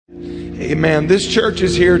Amen. This church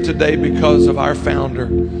is here today because of our founder,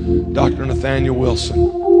 Dr. Nathaniel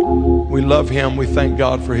Wilson. We love him. We thank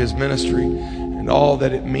God for his ministry and all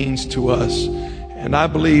that it means to us. And I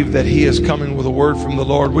believe that he is coming with a word from the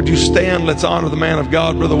Lord. Would you stand? Let's honor the man of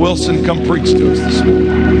God. Brother Wilson, come preach to us this morning.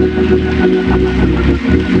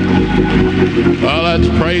 Well, let's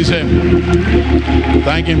praise him.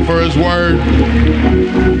 Thank him for his word.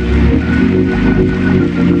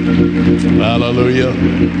 Hallelujah.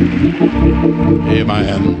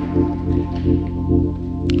 Amen.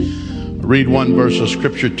 Read one verse of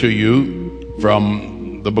scripture to you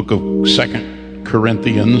from the book of 2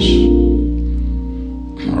 Corinthians.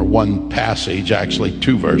 Or one passage, actually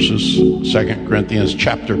 2 verses. 2 Corinthians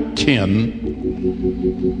chapter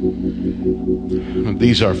 10.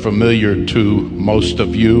 These are familiar to most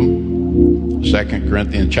of you. 2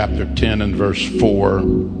 Corinthians chapter 10 and verse 4.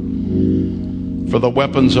 For the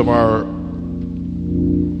weapons of our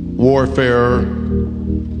warfare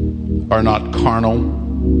are not carnal,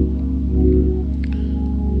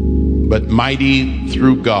 but mighty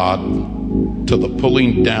through God to the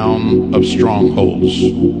pulling down of strongholds,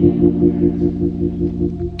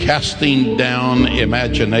 casting down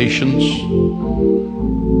imaginations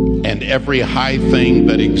and every high thing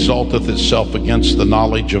that exalteth itself against the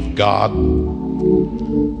knowledge of God,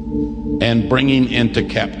 and bringing into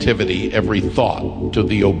captivity every thought to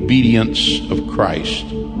the obedience of Christ.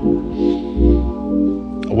 I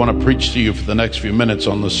want to preach to you for the next few minutes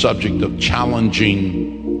on the subject of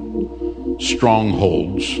challenging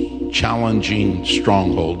strongholds. Challenging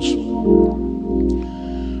strongholds.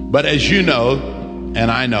 But as you know, and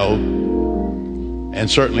I know, and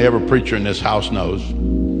certainly every preacher in this house knows,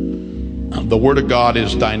 the Word of God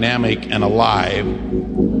is dynamic and alive,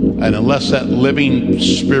 and unless that living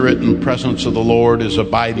Spirit and presence of the Lord is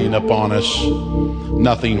abiding upon us,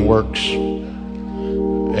 nothing works.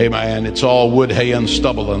 Amen. It's all wood, hay, and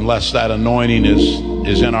stubble unless that anointing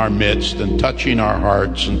is in our midst and touching our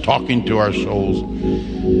hearts and talking to our souls.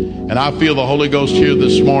 And I feel the Holy Ghost here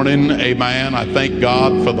this morning. Amen. I thank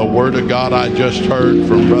God for the Word of God I just heard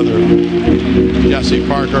from Brother Jesse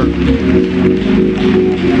Parker.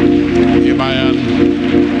 Amen.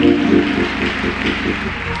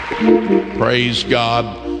 Praise God.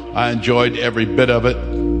 I enjoyed every bit of it.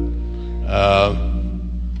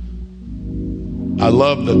 I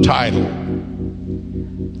love the title.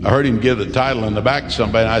 I heard him give the title in the back to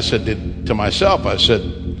somebody, and I said to myself, I said,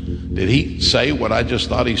 did he say what I just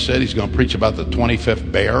thought he said? He's going to preach about the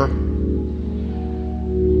 25th bear?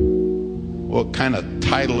 What kind of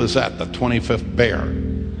title is that, the 25th bear?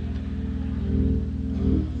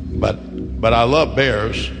 But I love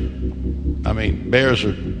bears. I mean, bears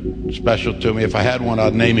are special to me. If I had one,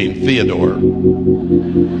 I'd name him Theodore.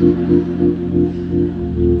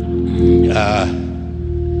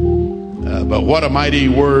 But what a mighty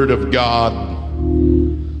word of God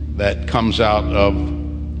that comes out of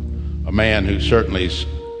a man who certainly has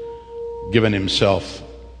given himself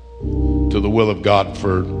to the will of God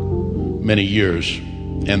for many years.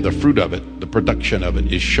 And the fruit of it, the production of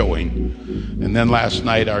it, is showing. And then last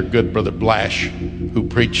night, our good Brother Blash, who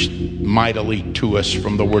preached mightily to us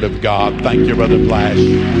from the Word of God. Thank you, Brother Blash.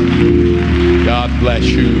 God bless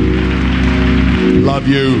you. Love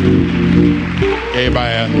you.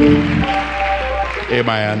 Amen.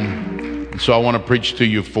 Amen. So I want to preach to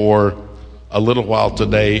you for a little while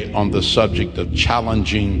today on the subject of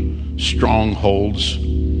challenging strongholds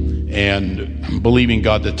and believing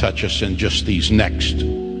God to touch us in just these next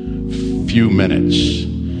few minutes.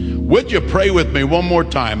 Would you pray with me one more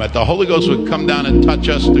time that the Holy Ghost would come down and touch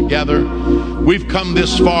us together? We've come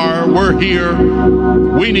this far. We're here.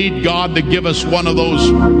 We need God to give us one of those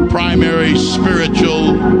primary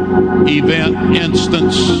spiritual event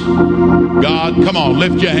instance. God, come on,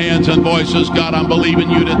 lift your hands and voices. God, I'm believing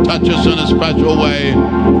you to touch us in a special way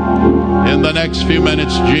in the next few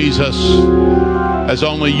minutes, Jesus, as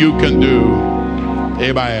only you can do.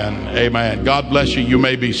 Amen. Amen. God bless you. You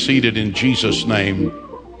may be seated in Jesus' name.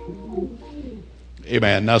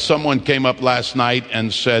 Amen. Now, someone came up last night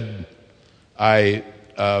and said, I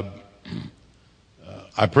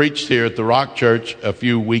preached here at the Rock Church a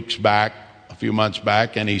few months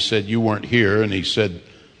back, and he said, you weren't here. And he said,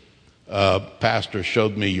 Pastor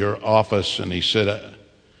showed me your office, and he said,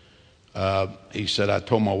 I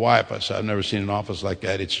told my wife, I said, I've never seen an office like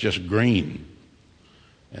that. It's just green.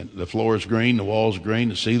 And the floor is green, the walls are green,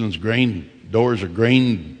 the ceiling's green, doors are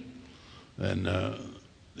green, and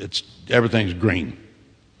everything's green.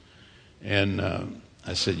 And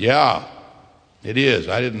I said, yeah, it is.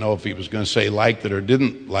 I didn't know if he was going to say liked it or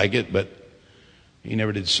didn't like it, but he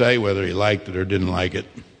never did say whether he liked it or didn't like it.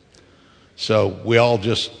 So we all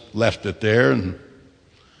just left it there, and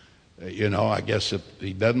I guess if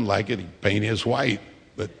he doesn't like it, he'd paint his white.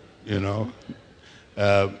 But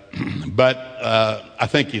but I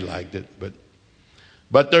think he liked it.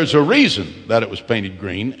 But there's a reason that it was painted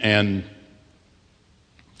green, and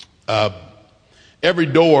every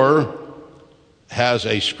door has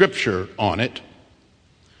a scripture on it.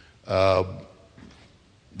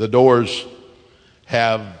 The doors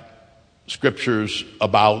have scriptures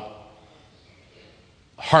about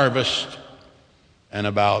harvest and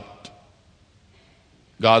about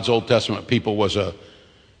God's Old Testament people was a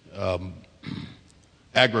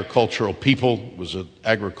agricultural people, was an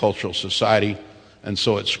agricultural society, and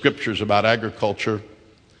so it's scriptures about agriculture.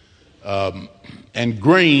 And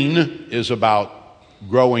green is about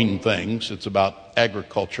growing things. It's about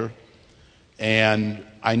agriculture. And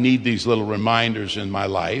I need these little reminders in my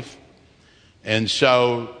life. And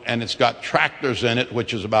it's got tractors in it,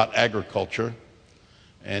 which is about agriculture.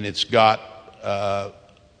 And it's got a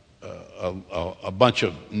bunch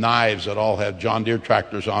of knives that all have John Deere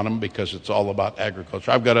tractors on them because it's all about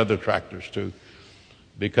agriculture. I've got other tractors too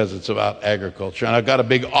because it's about agriculture. And I've got a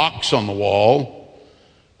big ox on the wall,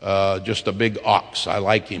 just a big ox. I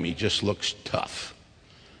like him. He just looks tough.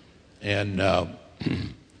 And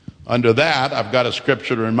under that, I've got a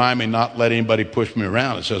scripture to remind me not let anybody push me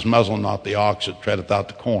around. It says, muzzle not the ox that treadeth out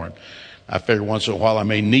the corn. I figure once in a while I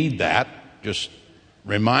may need that. Just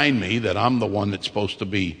remind me that I'm the one that's supposed to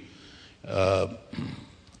be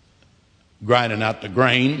grinding out the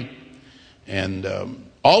grain. And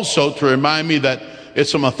also to remind me that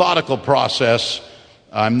it's a methodical process.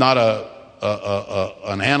 I'm not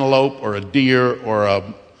an antelope or a deer or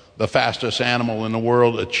the fastest animal in the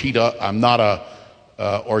world, a cheetah. I'm not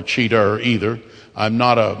or cheater either. I'm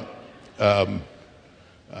not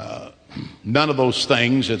none of those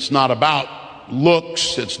things. It's not about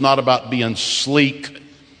looks. It's not about being sleek.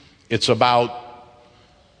 It's about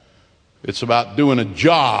doing a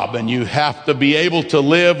job, and you have to be able to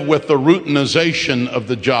live with the routinization of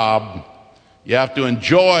the job. You have to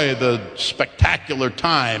enjoy the spectacular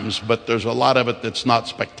times, but there's a lot of it that's not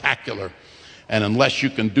spectacular. And unless you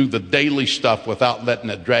can do the daily stuff without letting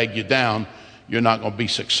it drag you down, you're not going to be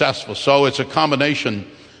successful. So it's a combination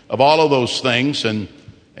of all of those things, and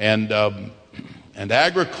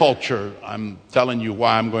agriculture. I'm telling you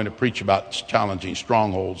why I'm going to preach about challenging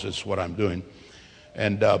strongholds. Is what I'm doing.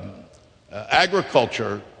 And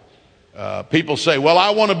agriculture. People say, "Well,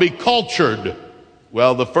 I want to be cultured."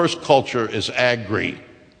 Well, the first culture is agri.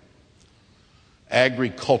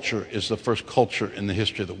 Agriculture is the first culture in the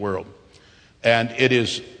history of the world, and it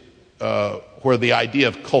is where the idea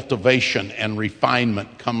of cultivation and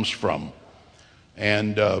refinement comes from.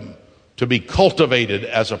 And to be cultivated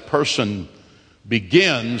as a person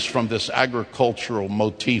begins from this agricultural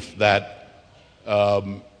motif that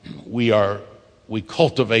we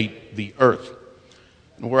cultivate the earth.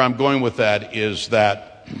 And where I'm going with that is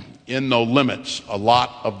that in No Limits, a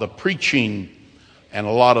lot of the preaching and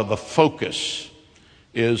a lot of the focus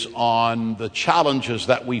is on the challenges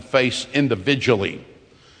that we face individually.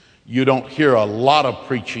 You don't hear a lot of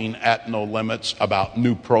preaching at No Limits about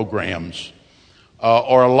new programs,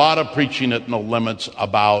 or a lot of preaching at No Limits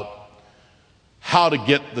about how to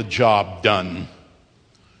get the job done.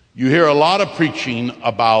 You hear a lot of preaching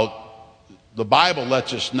about the Bible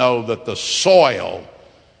lets us know that the soil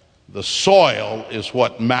is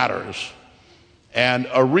what matters. And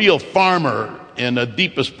a real farmer in the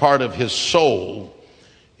deepest part of his soul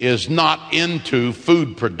is not into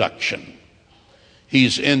food production.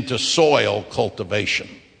 He's into soil cultivation.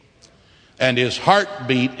 And his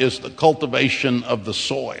heartbeat is the cultivation of the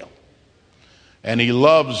soil. And he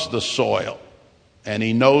loves the soil. And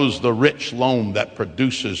he knows the rich loam that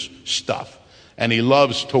produces stuff. And he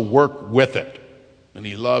loves to work with it. And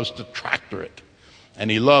he loves to tractor it. And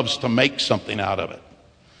he loves to make something out of it.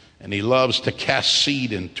 And he loves to cast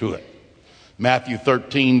seed into it. Matthew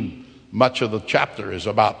 13, much of the chapter is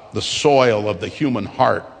about the soil of the human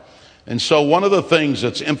heart. And so one of the things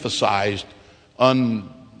that's emphasized,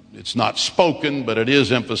 it's not spoken, but it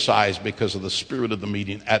is emphasized because of the spirit of the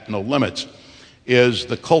meeting at No Limits, is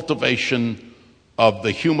the cultivation of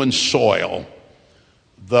the human soil.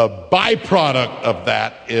 The byproduct of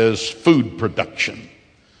that is food production.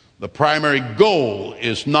 The primary goal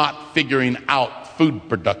is not figuring out food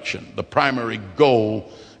production. The primary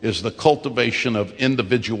goal is the cultivation of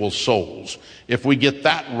individual souls. If we get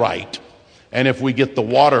that right, and if we get the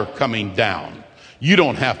water coming down, you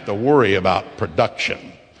don't have to worry about production.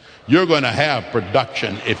 You're going to have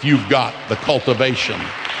production if you've got the cultivation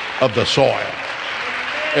of the soil.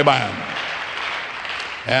 Amen.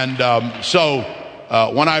 And so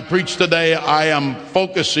When I preach today, I am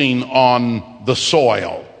focusing on the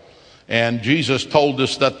soil. And Jesus told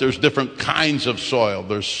us that there's different kinds of soil.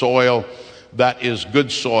 There's soil that is good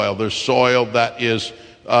soil. There's soil that is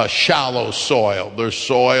shallow soil. There's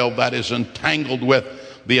soil that is entangled with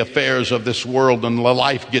the affairs of this world and the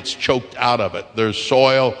life gets choked out of it. There's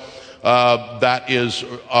soil that is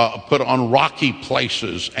put on rocky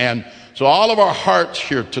places. And so all of our hearts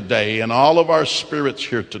here today and all of our spirits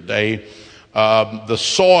here today, the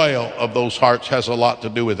soil of those hearts has a lot to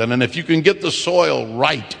do with it. And if you can get the soil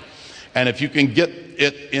right, and if you can get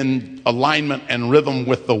it in alignment and rhythm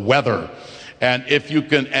with the weather, and if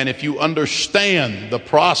you understand the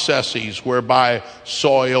processes whereby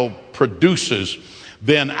soil produces,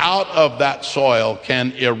 then out of that soil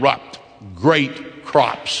can erupt great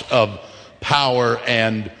crops of power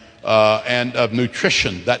and of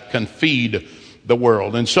nutrition that can feed the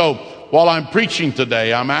world. And so while I'm preaching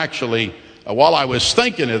today, I'm actually, while I was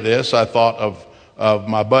thinking of this, I thought of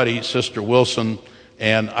my buddy, Sister Wilson,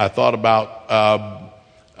 and I thought about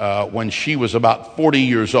when she was about 40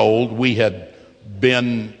 years old. We had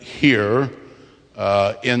been here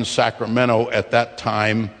in Sacramento at that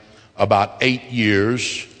time about 8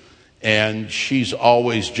 years, and she's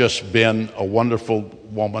always just been a wonderful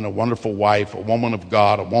woman, a wonderful wife, a woman of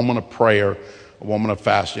God, a woman of prayer, a woman of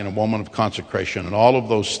fasting, a woman of consecration, and all of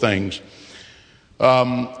those things.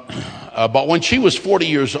 But when she was 40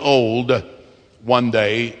 years old, one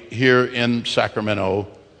day here in Sacramento,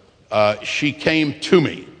 she came to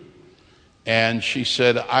me and she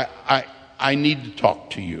said, I need to talk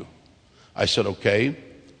to you. I said, okay.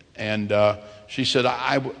 And she said,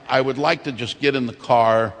 I would like to just get in the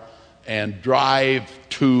car and drive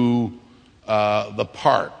to the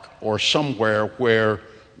park or somewhere where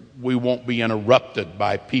we won't be interrupted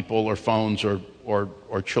by people or phones or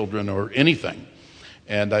children or anything.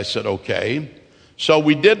 And I said, okay. So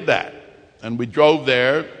we did that. And we drove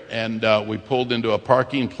there, and we pulled into a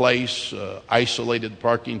parking place, isolated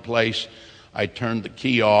parking place. I turned the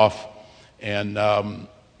key off, and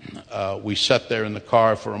we sat there in the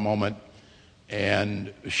car for a moment,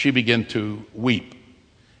 and she began to weep.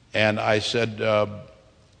 And I said,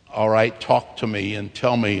 all right, talk to me and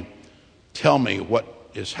tell me what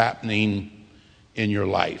is happening in your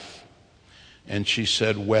life. And she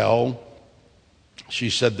said,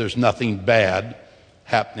 there's nothing bad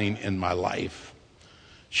happening in my life.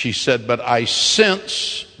 She said, but I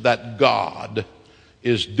sense that God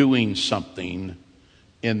is doing something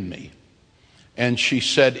in me. And she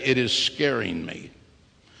said, it is scaring me.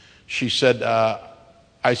 She said,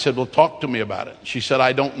 I said, well, talk to me about it. She said,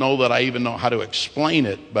 I don't know that I even know how to explain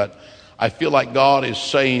it, but I feel like God is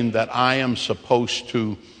saying that I am supposed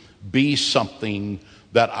to be something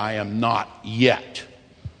that I am not yet.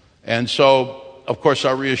 And so, of course,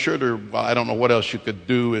 I reassured her, well, I don't know what else you could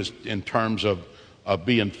do is in terms of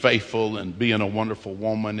being faithful and being a wonderful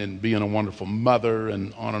woman and being a wonderful mother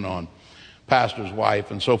and on, pastor's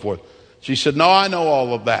wife and so forth. She said, no, I know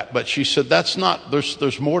all of that. But she said, that's not,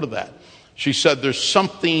 there's more to that. She said, there's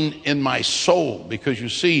something in my soul, because you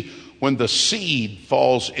see, when the seed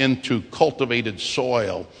falls into cultivated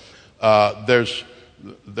soil, there's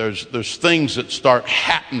things that start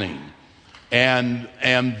happening. And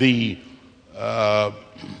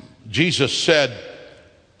Jesus said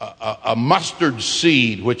a mustard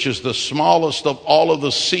seed, which is the smallest of all of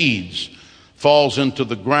the seeds, falls into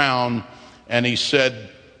the ground. And he said,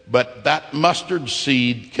 but that mustard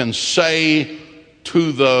seed can say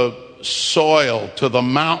to the soil, to the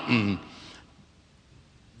mountain,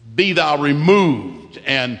 be thou removed,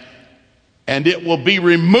 and it will be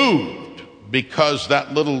removed, because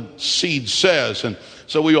that little seed says. And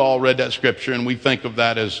so we all read that scripture, and we think of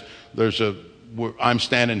that as I'm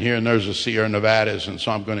standing here and there's a Sierra Nevadas, and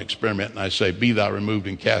so I'm going to experiment, and I say, be thou removed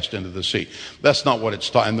and cast into the sea. That's not what it's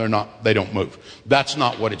talking, they don't move. That's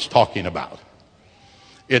not what it's talking about.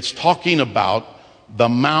 It's talking about the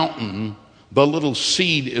mountain. The little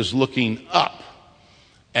seed is looking up,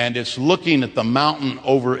 and it's looking at the mountain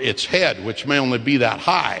over its head, which may only be that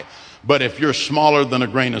high. But if you're smaller than a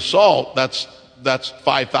grain of salt, that's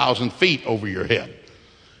 5,000 feet over your head.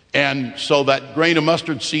 And so that grain of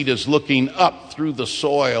mustard seed is looking up through the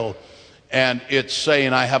soil, and it's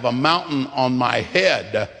saying, I have a mountain on my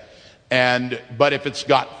head. But if it's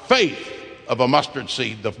got faith of a mustard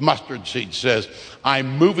seed, the mustard seed says,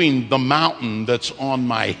 I'm moving the mountain that's on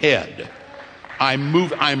my head.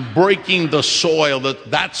 I'm breaking the soil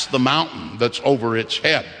that's the mountain that's over its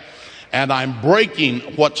head. And I'm breaking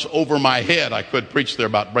what's over my head. I could preach there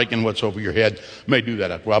about breaking what's over your head. May do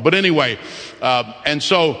that after a while. But anyway, and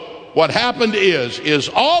so what happened is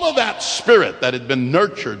all of that spirit that had been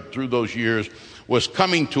nurtured through those years was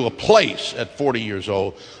coming to a place at 40 years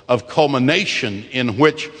old of culmination in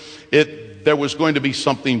which there was going to be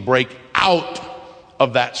something break out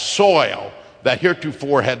of that soil that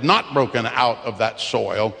heretofore had not broken out of that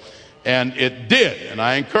soil. And it did. And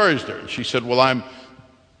I encouraged her. And she said, well,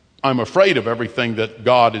 I'm afraid of everything that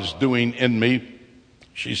God is doing in me.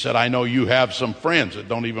 She said, I know you have some friends that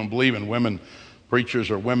don't even believe in women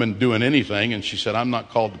preachers or women doing anything. And she said, I'm not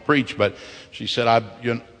called to preach. But she said,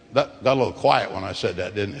 that got a little quiet when I said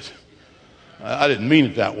that, didn't it? I didn't mean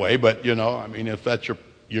it that way. But, if that's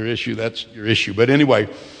your issue, that's your issue. But anyway,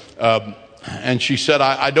 and she said,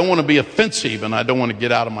 I don't want to be offensive and I don't want to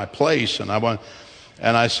get out of my place. And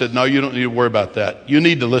I said, no, you don't need to worry about that. You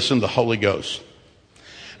need to listen to the Holy Ghost.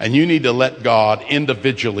 And you need to let God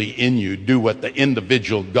individually in you do what the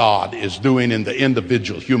individual God is doing in the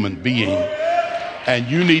individual human being. And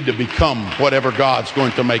you need to become whatever God's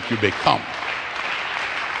going to make you become.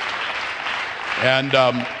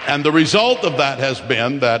 And the result of that has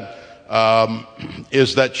been that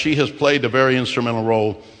is that she has played a very instrumental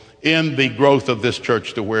role in the growth of this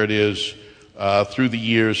church to where it is through the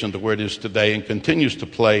years and to where it is today, and continues to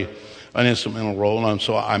play an instrumental role. And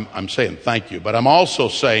so I'm saying thank you. But I'm also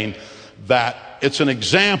saying that it's an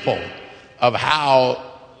example of how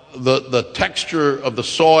the texture of the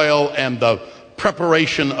soil and the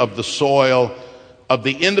preparation of the soil of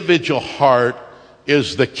the individual heart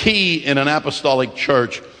is the key in an apostolic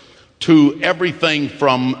church to everything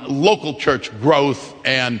from local church growth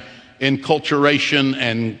and enculturation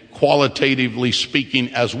and qualitatively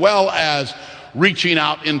speaking, as well as reaching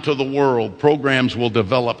out into the world. Programs will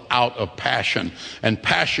develop out of passion, and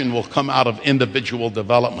passion will come out of individual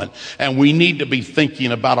development. And we need to be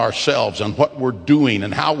thinking about ourselves and what we're doing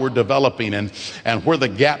and how we're developing and where the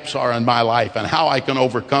gaps are in my life and how I can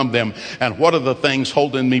overcome them and what are the things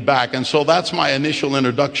holding me back. And so that's my initial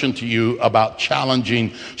introduction to you about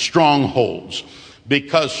challenging strongholds,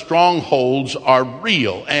 because strongholds are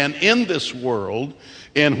real. And in this world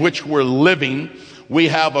in which we're living, we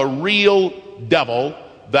have a real devil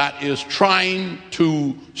that is trying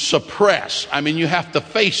to suppress. I mean, you have to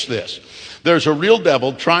face this. There's a real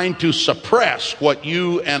devil trying to suppress what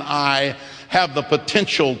you and I have the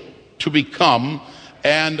potential to become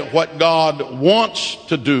and what God wants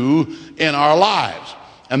to do in our lives.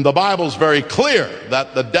 And the Bible's very clear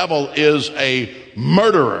that the devil is a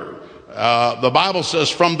murderer. The Bible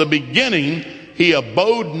says from the beginning, he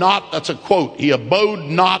abode not, that's a quote, he abode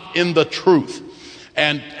not in the truth.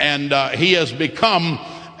 And he has become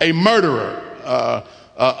a murderer,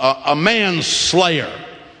 a manslayer.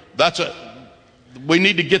 We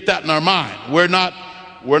need to get that in our mind. We're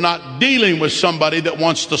not dealing with somebody that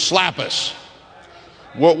wants to slap us.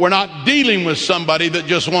 We're not dealing with somebody that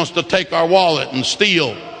just wants to take our wallet and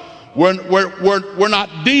steal. We're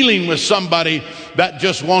not dealing with somebody that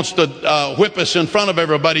just wants to whip us in front of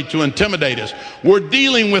everybody to intimidate us. We're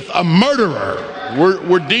dealing with a murderer.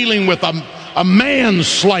 We're dealing with a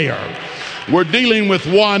manslayer. We're dealing with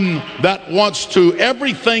one that wants to,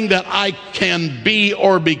 everything that I can be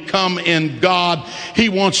or become in God, he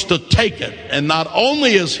wants to take it. And not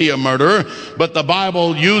only is he a murderer, but the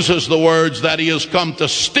Bible uses the words that he has come to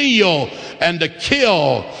steal and to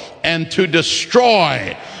kill and to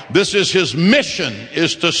destroy. This is his mission,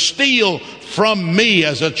 is to steal from me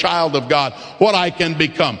as a child of God what I can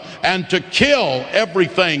become, and to kill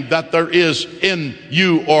everything that there is in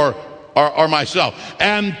you or myself,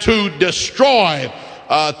 and to destroy,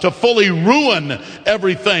 to fully ruin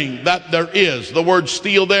everything that there is. The word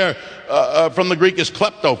steal there from the Greek is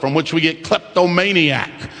klepto, from which we get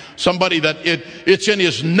kleptomaniac. Somebody that it's in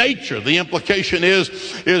his nature. The implication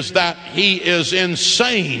is that he is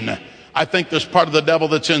insane. I think there's part of the devil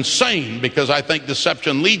that's insane, because I think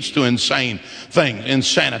deception leads to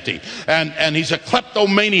insanity. And he's a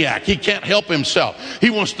kleptomaniac. He can't help himself. He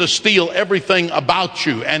wants to steal everything about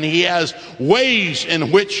you. And he has ways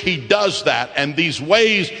in which he does that. And these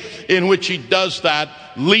ways in which he does that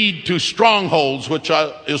lead to strongholds, which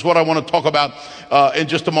is what I want to talk about in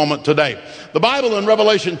just a moment today. The Bible in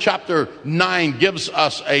Revelation chapter 9 gives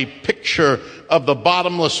us a picture of the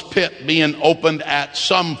bottomless pit being opened at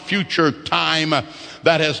some future time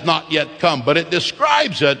that has not yet come. But it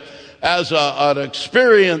describes it as an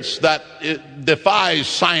experience that it defies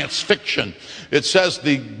science fiction. It says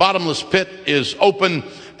the bottomless pit is open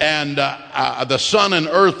and the sun and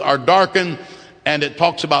earth are darkened. And it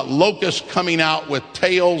talks about locusts coming out with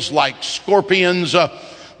tails like scorpions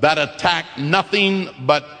that attack nothing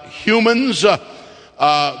but humans.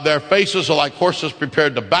 Their faces are like horses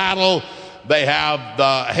prepared to battle. They have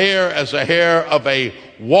the hair as the hair of a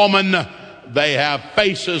woman. they have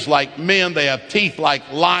faces like men. They have teeth like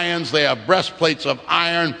lions. They have breastplates of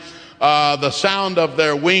iron. The sound of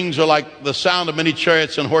their wings are like the sound of many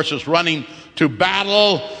chariots and horses running to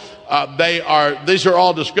battle. These are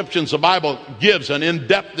all descriptions the Bible gives, an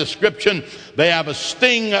in-depth description. They have a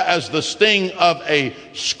sting as the sting of a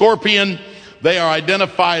scorpion. They are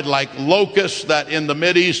identified like locusts that in the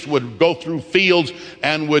Mideast would go through fields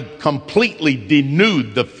and would completely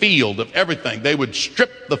denude the field of everything. They would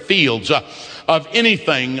strip the fields of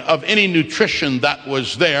anything, of any nutrition that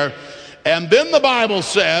was there. And then the Bible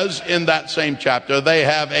says in that same chapter, they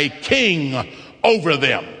have a king over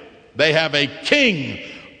them. They have a king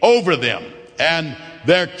over them. And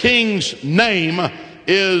their king's name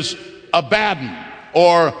is Abaddon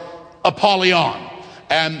or Apollyon.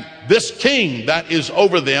 And this king that is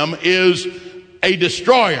over them is a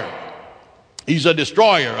destroyer. He's a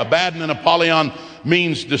destroyer. Abaddon and Apollyon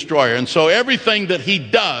means destroyer. And so everything that he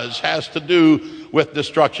does has to do with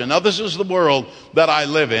destruction. Now, this is the world that I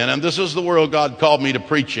live in, and this is the world God called me to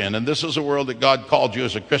preach in, and this is the world that God called you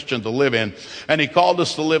as a Christian to live in. And he called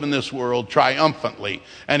us to live in this world triumphantly,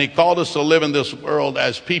 and he called us to live in this world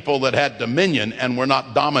as people that had dominion and were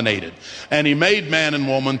not dominated. And he made man and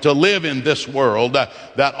woman to live in this world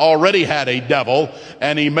that already had a devil,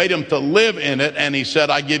 and he made them to live in it, and he said,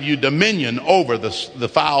 I give you dominion over the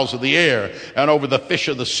fowls of the air, and over the fish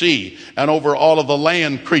of the sea, and over all of the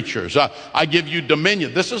land creatures. I give you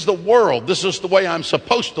dominion. This is the world. This is the way I'm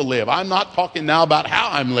supposed to live. I'm not talking now about how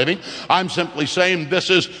I'm living. I'm simply saying this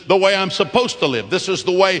is the way I'm supposed to live. This is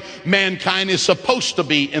the way mankind is supposed to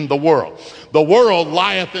be in the world. The world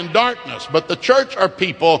lieth in darkness, but the church are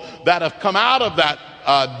people that have come out of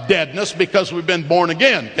that deadness because we've been born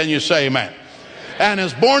again. Can you say amen? And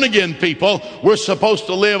as born again people, we're supposed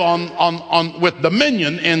to live on with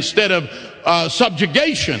dominion instead of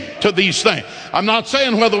subjugation to these things. I'm not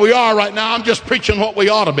saying whether we are right now. I'm just preaching what we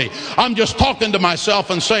ought to be. I'm just talking to myself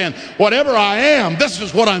and saying, whatever I am, this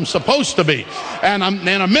is what I'm supposed to be. And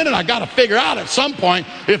in a minute, I got to figure out at some point,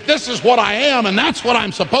 if this is what I am and that's what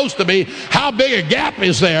I'm supposed to be, how big a gap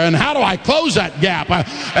is there? And how do I close that gap?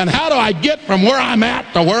 And how do I get from where I'm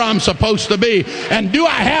at to where I'm supposed to be? And do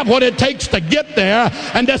I have what it takes to get there?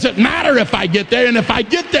 And does it matter if I get there? And if I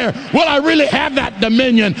get there, will I really have that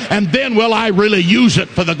dominion? And then will I really use it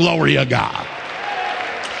for the glory of God?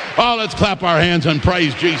 Oh, let's clap our hands and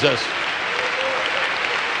praise Jesus.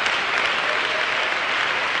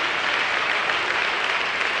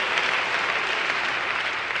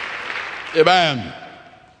 Amen.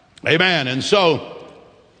 Amen. And so,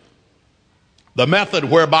 the method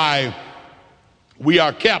whereby we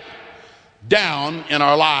are kept down in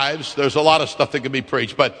our lives, there's a lot of stuff that can be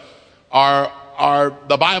preached, but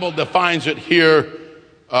the Bible defines it here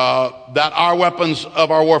that our weapons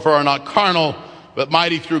of our warfare are not carnal, but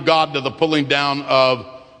mighty through God to the pulling down of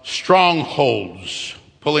strongholds.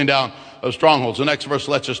 Pulling down of strongholds. The next verse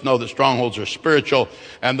lets us know that strongholds are spiritual,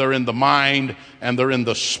 and they're in the mind, and they're in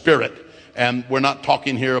the spirit. And we're not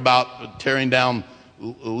talking here about tearing down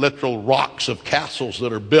literal rocks of castles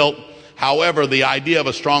that are built. However, the idea of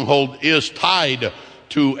a stronghold is tied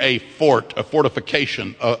to a fort, a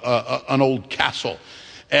fortification, an old castle.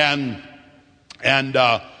 And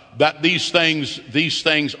that these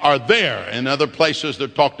things are there. In other places, they're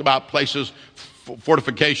talked about places,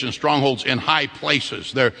 fortifications, strongholds in high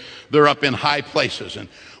places. They're up in high places. And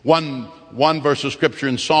one verse of scripture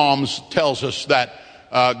in Psalms tells us that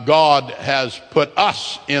God has put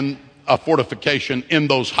us in a fortification in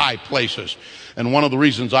those high places. And one of the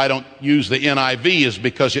reasons I don't use the NIV is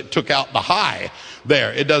because it took out the high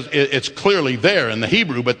there. It's clearly there in the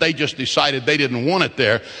Hebrew, but they just decided they didn't want it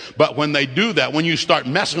there. But when they do that, when you start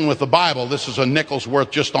messing with the Bible, this is a nickel's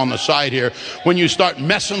worth just on the side here. When you start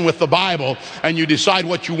messing with the Bible and you decide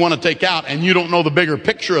what you want to take out, and you don't know the bigger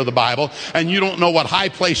picture of the Bible, and you don't know what high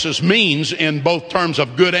places means in both terms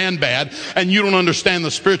of good and bad, and you don't understand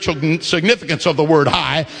the spiritual significance of the word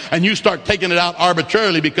high, and you start taking it out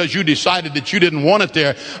arbitrarily because you decided that you didn't want it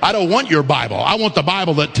there. I don't want your Bible. I want the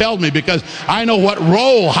Bible that tells me, because I know what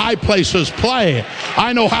role high places play.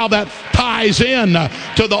 I know how that ties in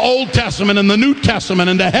to the Old Testament and the New Testament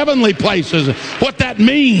and the heavenly places, what that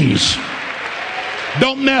means.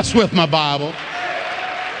 Don't mess with my Bible.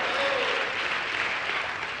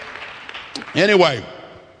 Anyway,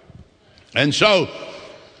 and so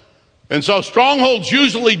strongholds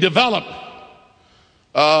usually develop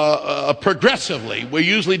progressively. We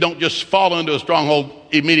usually don't just fall into a stronghold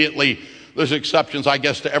immediately. There's exceptions, I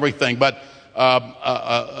guess, to everything, but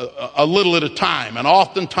a little at a time. And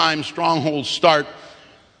oftentimes strongholds start,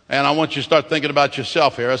 and I want you to start thinking about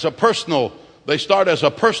yourself here, as a personal They start as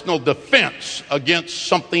a personal defense against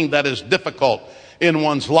something that is difficult in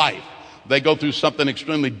one's life. They go through something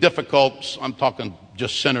extremely difficult. I'm talking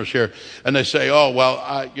just sinners here. And they say, oh, well,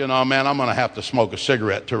 I'm going to have to smoke a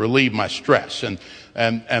cigarette to relieve my stress. And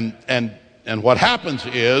what happens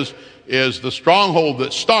is the stronghold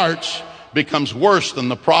that starts becomes worse than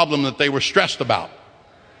the problem that they were stressed about.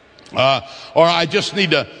 Or I just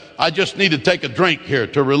need to take a drink here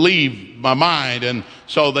to relieve my mind. And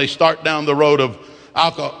so they start down the road of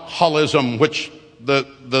alcoholism, which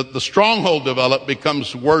the stronghold developed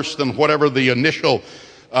becomes worse than whatever the initial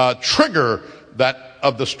trigger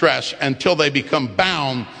of the stress, until they become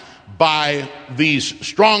bound by these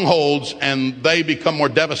strongholds, and they become more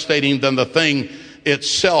devastating than the thing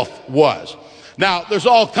itself was. Now, there's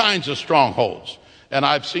all kinds of strongholds, and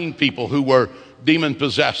I've seen people who were demon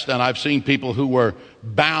possessed, and I've seen people who were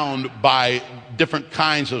bound by different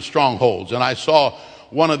kinds of strongholds. And I saw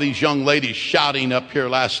one of these young ladies shouting up here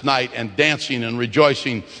last night and dancing and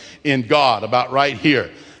rejoicing in God about right here.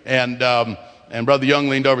 And Brother Young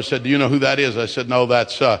leaned over and said, do you know who that is? I said, no,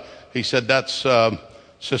 he said, that's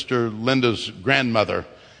Sister Linda's grandmother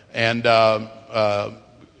and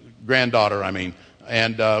granddaughter, and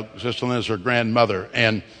Sister Linda's her grandmother.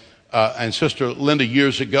 And Sister Linda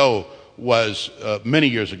many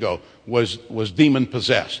years ago was demon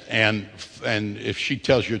possessed. And if she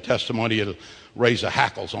tells your testimony, it'll raise the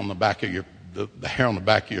hackles on the back of the hair on the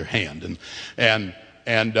back of your hand, and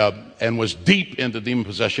was deep into demon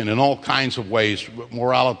possession in all kinds of ways,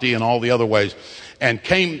 morality and all the other ways, and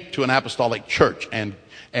came to an apostolic church and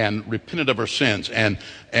repented of her sins, and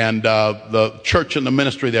the church and the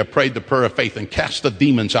ministry there prayed the prayer of faith and cast the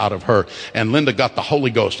demons out of her, and Linda got the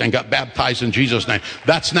Holy Ghost and got baptized in Jesus' name.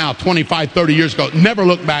 That's now 25, 30 years ago. Never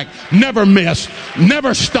looked back, never missed,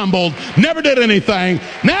 never stumbled, never did anything.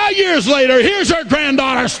 Now years later, here's her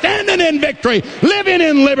granddaughter standing in victory, living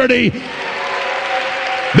in liberty,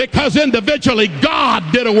 because individually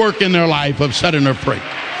God did a work in their life of setting her free.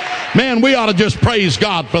 Man, we ought to just praise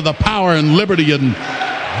God for the power and liberty and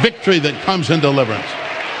victory that comes in deliverance.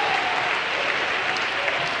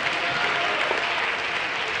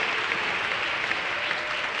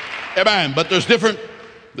 Amen. But there's different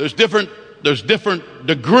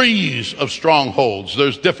degrees of strongholds.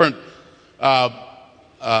 There's different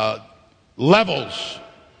levels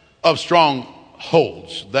of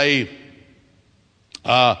strongholds. They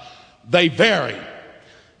vary.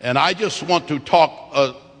 And I just want to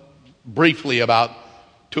talk briefly about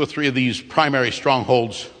two or three of these primary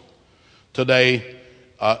strongholds today,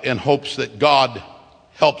 in hopes that God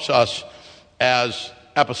helps us as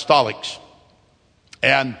apostolics.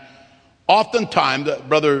 And oftentimes,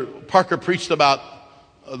 Brother Parker preached about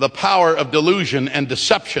the power of delusion and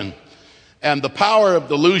deception. And the power of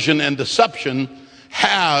delusion and deception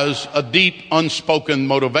has a deep unspoken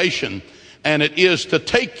motivation, and it is to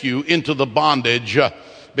take you into the bondage,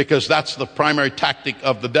 because that's the primary tactic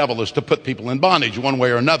of the devil, is to put people in bondage one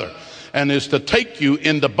way or another, and is to take you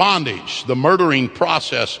into bondage. The murdering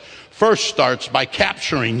process first starts by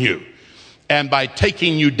capturing you and by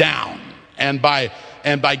taking you down and by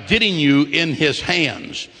getting you in his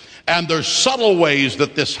hands. And there's subtle ways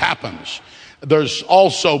that this happens. There's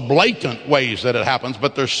also blatant ways that it happens,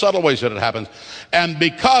 but there's subtle ways that it happens. And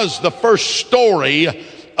because the first story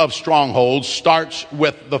of strongholds starts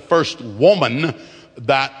with the first woman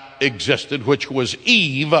that existed, which was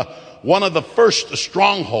Eve, one of the first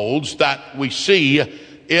strongholds that we see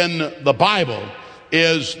in the Bible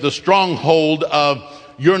is the stronghold of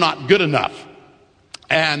you're not good enough.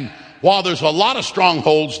 And while there's a lot of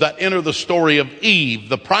strongholds that enter the story of Eve,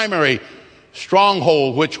 the primary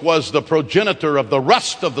stronghold, which was the progenitor of the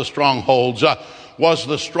rest of the strongholds, was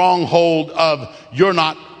the stronghold of you're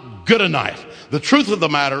not good enough. The truth of the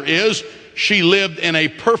matter is, she lived in a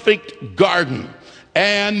perfect garden,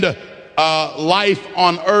 and life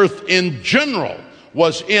on earth in general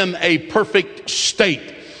was in a perfect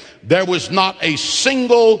state. There was not a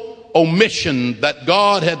single omission that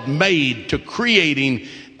God had made to creating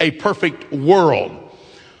a perfect world.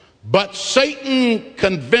 But Satan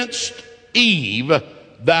convinced Eve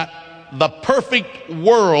that the perfect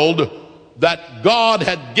world that God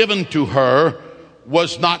had given to her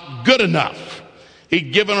was not good enough.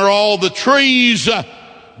 He'd given her all the trees,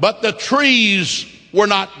 but the trees were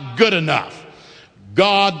not good enough.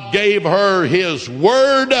 God gave her his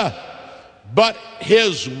word, but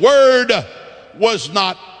his word was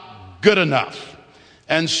not good enough.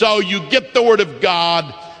 And so you get the word of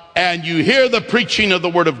God, and you hear the preaching of the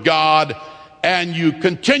word of God, and you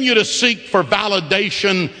continue to seek for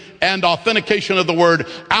validation and authentication of the word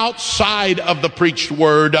outside of the preached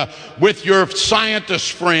word with your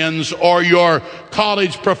scientist friends or your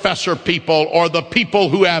college professor people or the people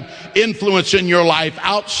who have influence in your life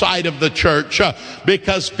outside of the church,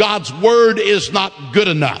 because God's word is not good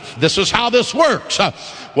enough. This is how this works.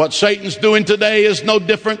 What Satan's doing today is no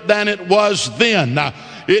different than it was then.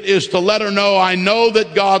 It is to let her know, I know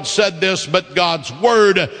that God said this, but God's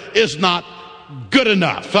word is not good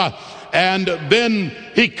enough. And then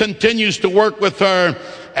he continues to work with her,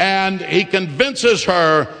 and he convinces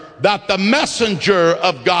her that the messenger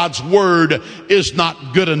of God's word is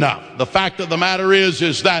not good enough. The fact of the matter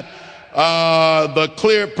is that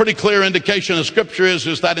pretty clear indication of Scripture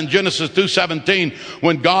is that in Genesis 2:17,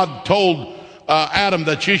 when God told Adam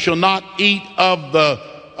that ye shall not eat of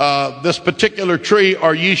this particular tree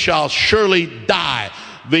or ye shall surely die,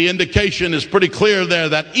 the indication is pretty clear there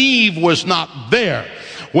that Eve was not there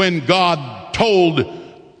when God told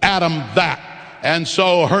Adam that. And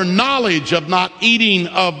so her knowledge of not eating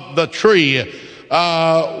of the tree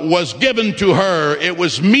was given to her. It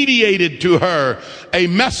was mediated to her, a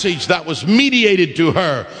message that was mediated to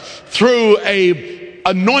her through a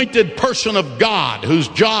anointed person of God whose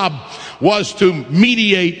job was to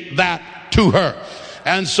mediate that to her.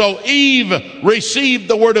 And so Eve received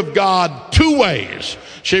the word of God two ways.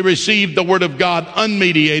 She received the word of God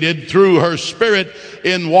unmediated through her spirit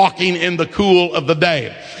in walking in the cool of the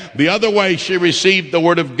day. The other way she received the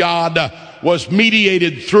word of God was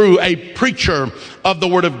mediated through a preacher of the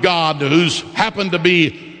word of God who's happened to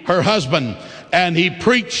be her husband, and he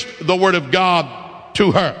preached the word of God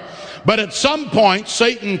to her. But at some point,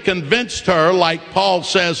 Satan convinced her, like Paul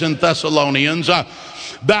says in Thessalonians,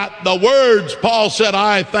 that the words, Paul said,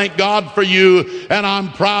 I thank God for you and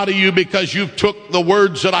I'm proud of you because you took the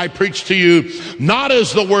words that I preached to you, not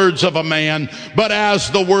as the words of a man, but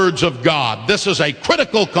as the words of God. This is a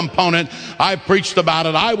critical component. I preached about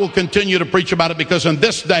it. I will continue to preach about it because in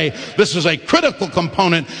this day, this is a critical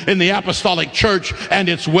component in the apostolic church and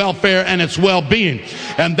its welfare and its well-being.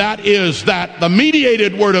 And that is that the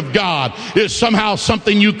mediated word of God is somehow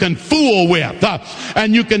something you can fool with,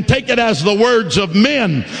 and you can take it as the words of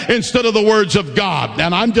men instead of the words of God.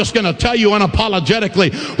 And I'm just going to tell you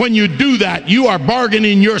unapologetically, when you do that, you are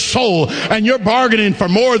bargaining your soul, and you're bargaining for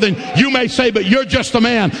more than you may say, but you're just a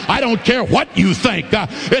man. I don't care what you think.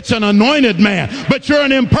 It's an anointed man, but you're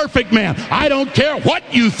an imperfect man. I don't care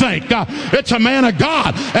what you think. It's a man of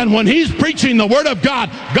God. And when he's preaching the word of God,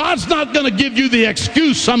 God's not going to give you the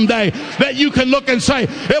excuse someday that you can look and say,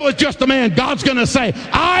 it was just a man. God's going to say,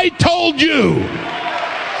 I told you.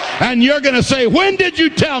 And you're going to say, when did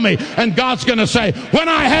you tell me? And God's going to say, when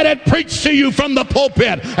I had it preached to you from the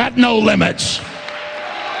pulpit at No Limits.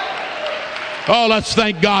 Oh, let's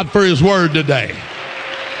thank God for his word today.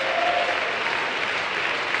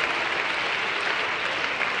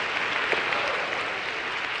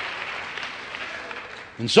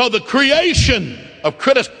 And so the creation of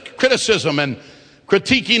criticism and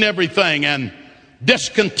critiquing everything and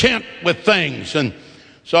discontent with things. And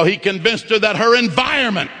so he convinced her that her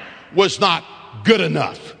environment was not good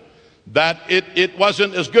enough, that it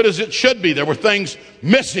wasn't as good as it should be. There were things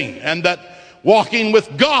missing, and that walking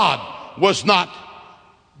with God was not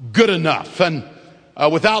good enough. And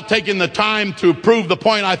without taking the time to prove the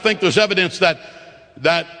point, I think there's evidence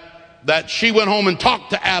that she went home and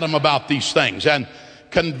talked to Adam about these things and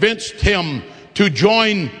convinced him to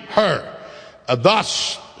join her.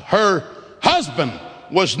 Thus, her husband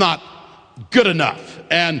was not good enough.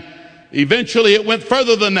 And eventually it went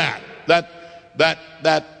further than that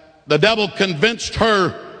the devil convinced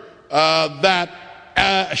her that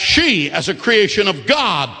she, as a creation of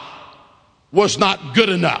God, was not good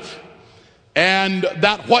enough, and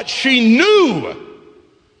that what she knew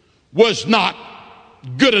was not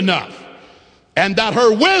good enough, and that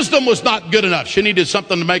her wisdom was not good enough. She needed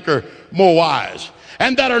something to make her more wise,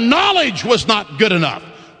 and that her knowledge was not good enough,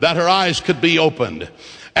 that her eyes could be opened,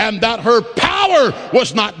 and that her power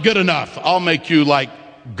was not good enough. I'll make you like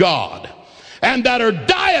God. And that her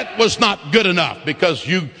diet was not good enough, because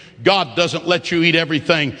God doesn't let you eat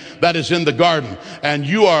everything that is in the garden. And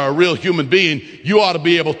you are a real human being. You ought to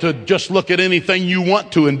be able to just look at anything you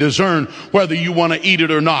want to and discern whether you want to eat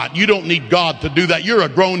it or not. You don't need God to do that. You're a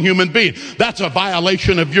grown human being. That's a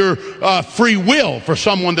violation of your free will for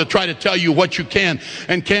someone to try to tell you what you can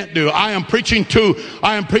and can't do. I am preaching to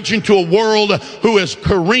a world who is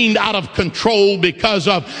careened out of control because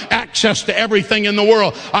of access to everything in the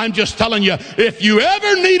world. I'm just telling you, if you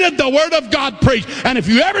ever needed the word of God preached, and if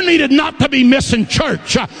you ever needed not to be missing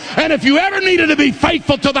church, and if you ever needed to be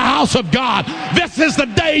faithful to the house of God, this is the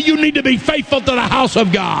day you need to be faithful to the house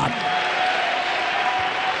of God.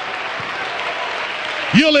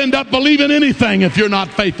 You'll end up believing anything if you're not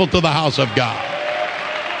faithful to the house of God.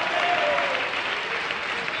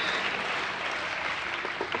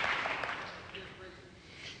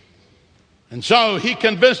 And so he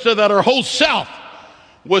convinced her that her whole self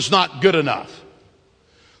was not good enough.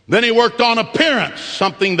 Then he worked on appearance,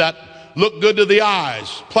 something that looked good to the eyes,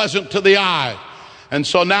 pleasant to the eye. And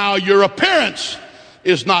so now your appearance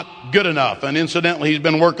is not good enough. And incidentally, he's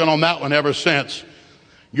been working on that one ever since.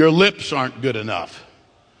 Your lips aren't good enough,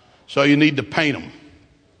 so you need to paint them.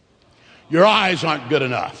 Your eyes aren't good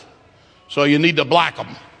enough, so you need to black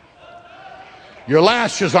them. Your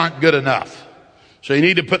lashes aren't good enough, so you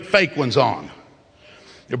need to put fake ones on.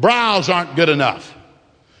 Your brows aren't good enough,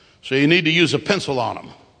 so you need to use a pencil on them.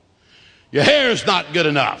 Your hair's not good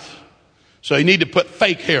enough, so you need to put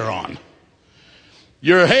fake hair on.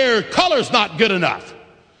 Your hair color's not good enough,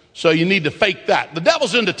 so you need to fake that. The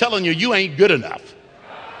devil's into telling you you ain't good enough.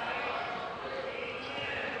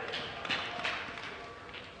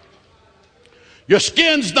 Your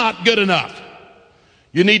skin's not good enough.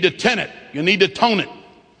 You need to tint it. You need to tone it.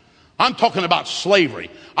 I'm talking about slavery.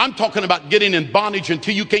 I'm talking about getting in bondage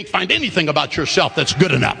until you can't find anything about yourself that's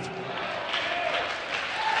good enough.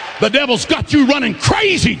 The devil's got you running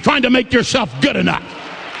crazy trying to make yourself good enough.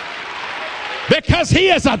 Because he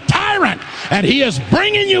is a tyrant and he is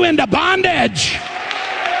bringing you into bondage.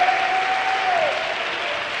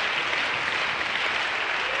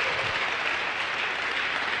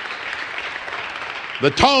 The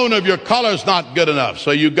tone of your color's not good enough, so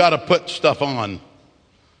you got to put stuff on.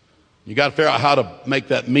 You got to figure out how to make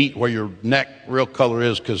that meet where your neck real color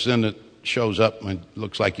is, because then it shows up and it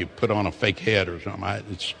looks like you put on a fake head or something.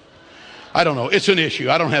 I don't know. It's an issue.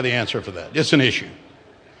 I don't have the answer for that. It's an issue.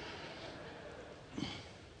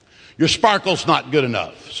 Your sparkle's not good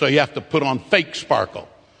enough, so you have to put on fake sparkle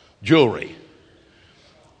jewelry.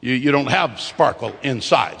 You don't have sparkle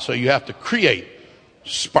inside, so you have to create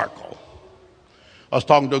sparkle. I was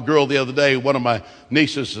talking to a girl the other day, one of my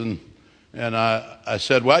nieces, and I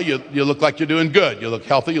said, well, you look like you're doing good. You look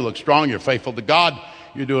healthy. You look strong. You're faithful to God.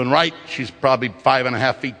 You're doing right. She's probably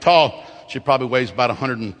 5.5 feet tall. She probably weighs about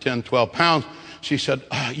 110, 12 pounds. She said,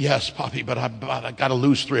 yes, Poppy, but I got to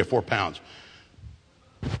lose 3 or 4 pounds.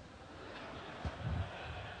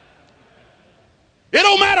 It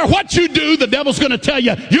don't matter what you do, the devil's going to tell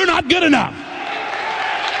you, you're not good enough.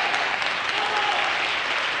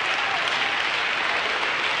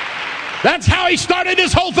 That's how he started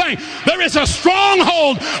this whole thing. There is a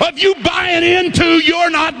stronghold of you buying into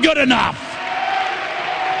you're not good enough.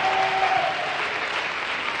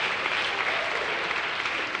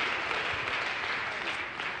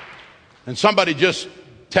 And somebody just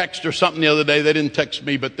texted or something the other day. They didn't text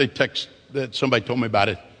me, but somebody told me about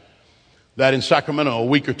it. That in Sacramento a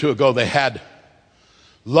week or two ago they had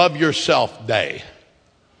Love Yourself Day.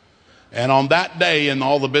 And on that day in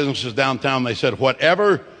all the businesses downtown, they said,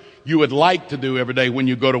 whatever you would like to do every day when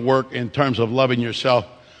you go to work in terms of loving yourself,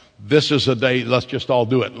 this is a day, let's just all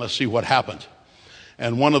do it and let's see what happens.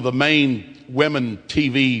 And one of the main women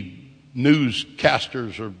TV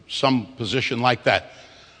newscasters or some position like that,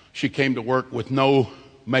 she came to work with no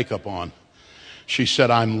makeup on. She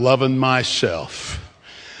said, I'm loving myself.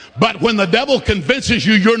 But when the devil convinces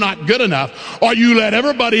you you're not good enough, or you let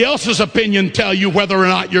everybody else's opinion tell you whether or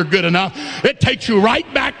not you're good enough, it takes you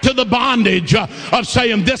right back to the bondage of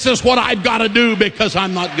saying, this is what I've got to do because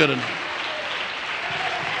I'm not good enough.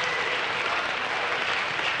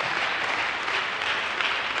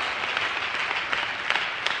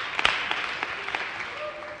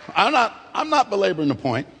 I'm not belaboring the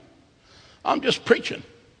point. I'm just preaching.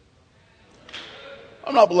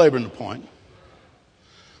 I'm not belaboring the point.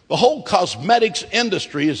 The whole cosmetics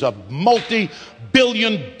industry is a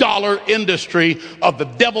multi-billion-dollar industry of the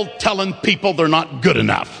devil telling people they're not good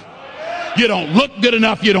enough. You don't look good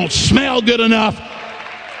enough. You don't smell good enough.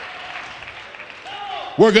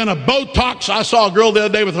 We're going to Botox. I saw a girl the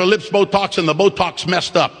other day with her lips Botox and the Botox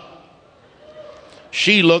messed up.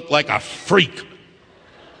 She looked like a freak.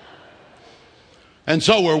 And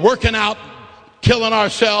so we're working out, killing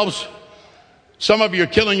ourselves. Some of you are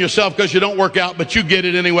killing yourself because you don't work out, but you get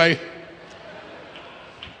it anyway.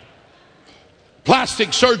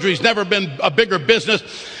 Plastic surgery's never been a bigger business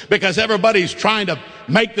because everybody's trying to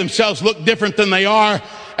make themselves look different than they are.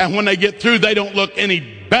 And when they get through, they don't look any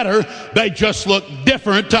better. They just look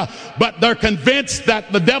different. But they're convinced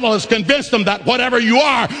that the devil has convinced them that whatever you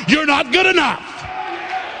are, you're not good enough.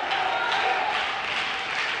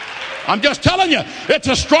 I'm just telling you, it's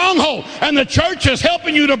a stronghold, and the church is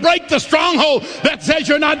helping you to break the stronghold that says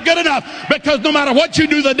you're not good enough, because no matter what you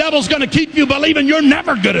do, the devil's going to keep you believing you're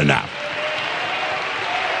never good enough.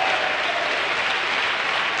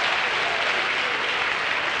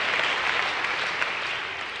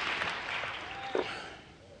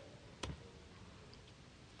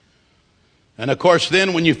 And of course,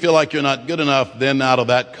 then when you feel like you're not good enough, then out of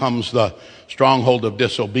that comes the stronghold of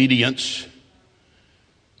disobedience.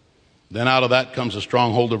 Then out of that comes a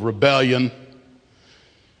stronghold of rebellion.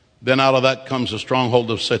 Then out of that comes a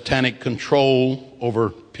stronghold of satanic control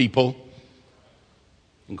over people.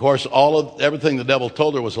 Of course, everything the devil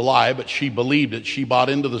told her was a lie, but she believed it. She bought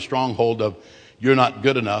into the stronghold of you're not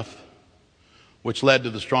good enough, which led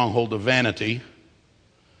to the stronghold of vanity.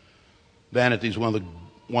 Vanity is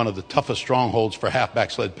one of the toughest strongholds for half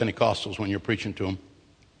backslid Pentecostals when you're preaching to them,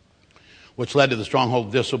 which led to the stronghold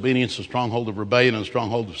of disobedience, the stronghold of rebellion, and the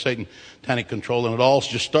stronghold of satanic control. And it all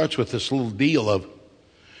just starts with this little deal of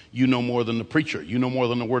you know more than the preacher. You know more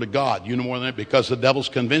than the Word of God. You know more than it because the devil's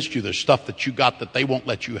convinced you there's stuff that you got that they won't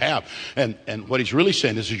let you have. And what he's really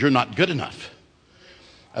saying is you're not good enough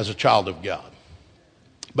as a child of God.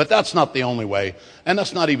 But that's not the only way, and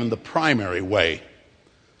that's not even the primary way.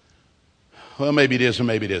 Well, maybe it is and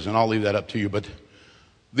maybe it isn't. I'll leave that up to you. But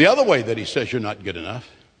the other way that he says you're not good enough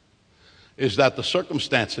is that the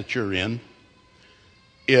circumstance that you're in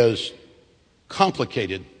is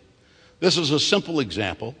complicated. This is a simple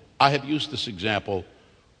example. I have used this example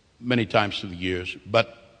many times through the years,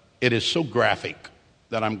 but it is so graphic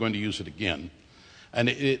that I'm going to use it again. And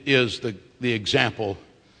it is the example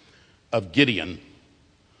of Gideon.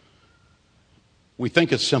 We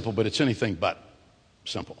think it's simple, but it's anything but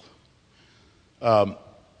simple.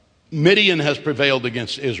 Midian has prevailed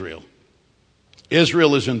against Israel.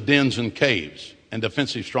 Israel is in dens and caves and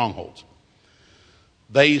defensive strongholds.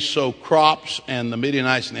 They sow crops, and the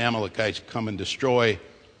Midianites and the Amalekites come and destroy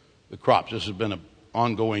the crops. This has been an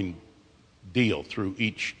ongoing deal through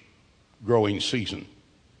each growing season.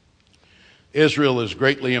 Israel is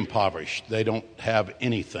greatly impoverished. They don't have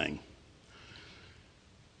anything.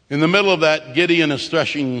 In the middle of that, Gideon is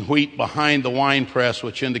threshing wheat behind the winepress,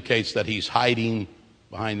 which indicates that he's hiding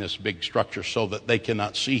behind this big structure so that they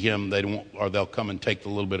cannot see him. They'll come and take the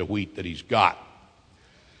little bit of wheat that he's got.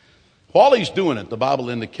 While he's doing it, the Bible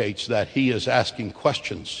indicates that he is asking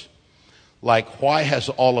questions like, why has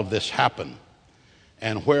all of this happened?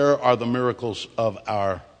 And where are the miracles of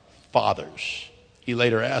our fathers? He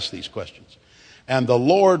later asked these questions. And the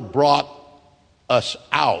Lord brought us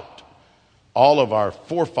out, all of our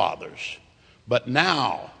forefathers, but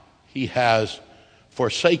now he has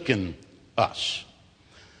forsaken us.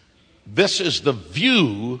 This is the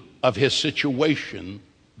view of his situation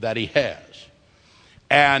that he has.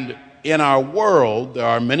 And in our world, there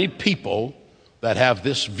are many people that have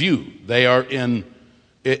this view.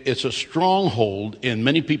 It's a stronghold in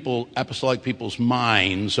many people, apostolic people's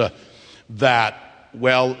minds,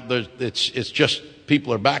 it's just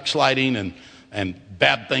people are backsliding and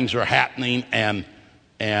bad things are happening and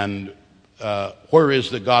where is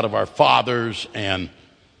the God of our fathers? And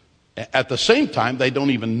at the same time, they don't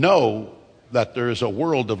even know that there is a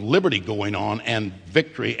world of liberty going on and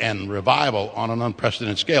victory and revival on an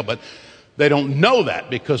unprecedented scale. But they don't know that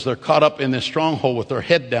because they're caught up in this stronghold with their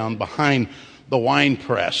head down behind the wine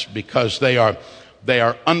press because they are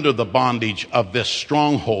under the bondage of this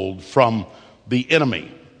stronghold from the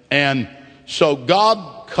enemy. And so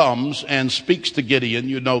God comes and speaks to Gideon,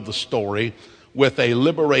 you know the story, with a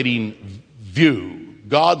liberating view.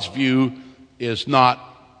 God's view is not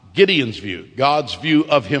Gideon's view. God's view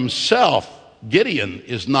of himself, Gideon,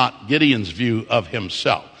 is not Gideon's view of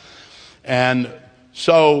himself. And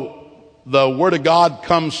so the word of God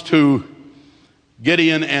comes to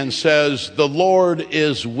Gideon and says, the Lord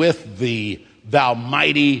is with thee, thou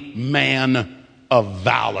mighty man of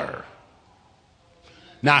valor.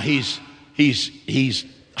 Now he's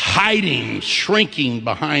hiding, shrinking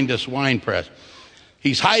behind this winepress.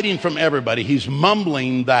 He's hiding from everybody. He's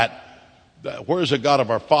mumbling that where's the God of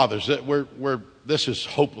our fathers? This is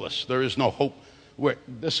hopeless. There is no hope.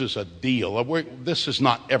 This is a deal. This is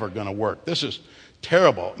not ever going to work. This is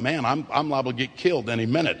terrible. Man, I'm liable to get killed any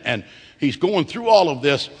minute. And he's going through all of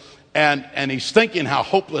this, and he's thinking how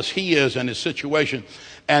hopeless he is in his situation.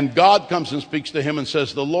 And God comes and speaks to him and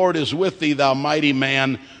says, the Lord is with thee, thou mighty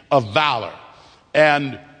man of valor.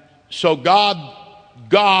 And so God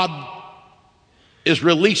is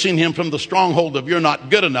releasing him from the stronghold of you're not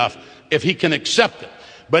good enough if he can accept it.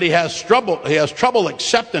 But he has trouble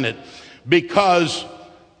accepting it because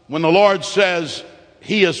when the Lord says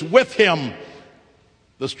he is with him,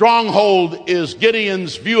 the stronghold is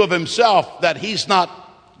Gideon's view of himself that he's not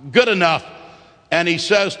good enough. And he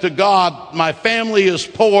says to God, my family is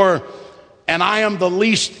poor and I am the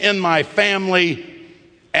least in my family.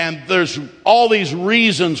 And there's all these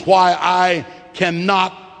reasons why I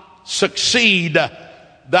cannot succeed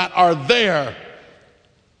that are there.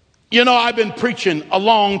 You know, I've been preaching a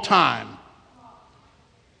long time.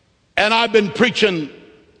 And I've been preaching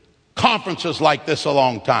conferences like this a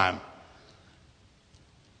long time.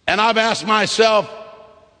 And I've asked myself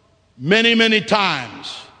many, many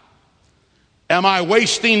times, am I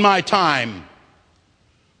wasting my time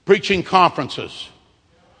preaching conferences?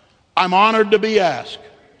 I'm honored to be asked.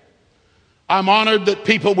 I'm honored that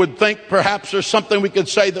people would think perhaps there's something we could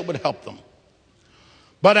say that would help them.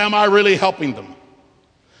 But am I really helping them?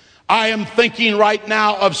 I am thinking right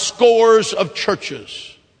now of scores of churches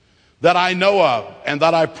that I know of and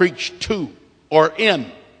that I preached to or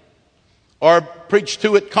in or preached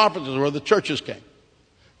to at conferences where the churches came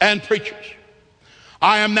and preachers.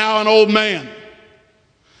 I am now an old man.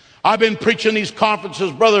 I've been preaching these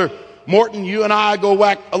conferences. Brother Morton, you and I go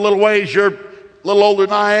back a little ways. You're a little older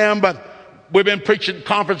than I am, but we've been preaching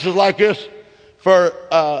conferences like this for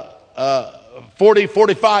 40,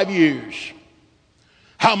 45 years.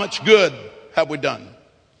 How much good have we done?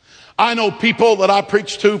 I know people that I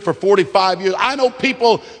preached to for 45 years. I know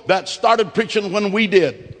people that started preaching when we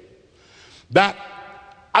did. That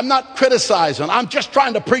I'm not criticizing. I'm just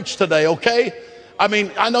trying to preach today, okay? I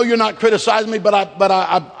mean, I know you're not criticizing me, but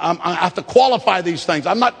I have to qualify these things.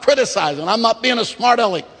 I'm not criticizing. I'm not being a smart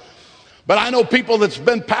aleck. But I know people that's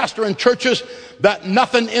been pastor in churches that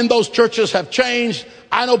nothing in those churches have changed.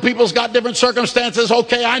 I know people's got different circumstances.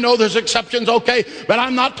 Okay, I know there's exceptions. Okay, but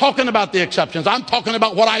I'm not talking about the exceptions. I'm talking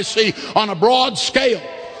about what I see on a broad scale.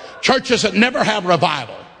 Churches that never have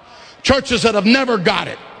revival. Churches that have never got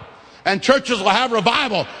it. And churches will have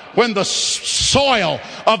revival when the soil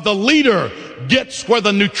of the leader gets where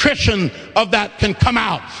the nutrition of that can come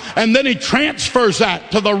out. And then he transfers that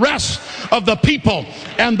to the rest of the people.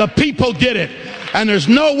 And the people get it. And there's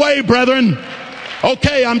no way, brethren,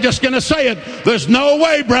 okay, I'm just going to say it. There's no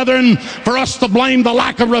way, brethren, for us to blame the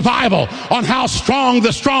lack of revival on how strong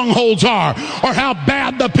the strongholds are, or how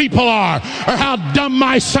bad the people are, or how dumb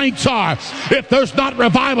my saints are. If there's not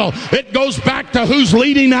revival, it goes back to who's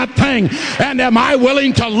leading that thing. And am I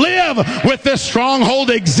willing to live with this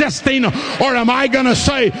stronghold existing, or am I going to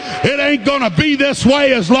say, it ain't going to be this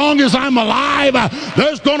way as long as I'm alive?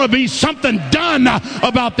 There's going to be something done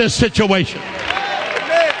about this situation.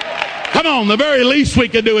 Come on, the very least we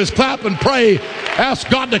can do is clap and pray. Ask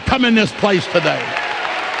God to come in this place today.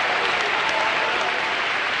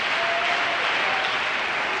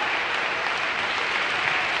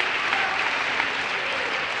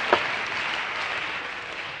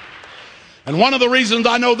 And one of the reasons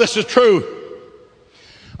I know this is true,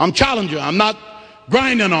 I'm challenging you. I'm not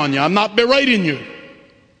grinding on you. I'm not berating you.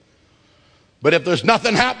 But if there's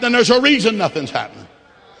nothing happening, there's a reason nothing's happening.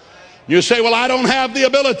 You say, well, I don't have the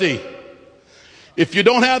ability. If you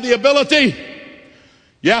don't have the ability,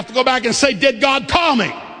 you have to go back and say, did God call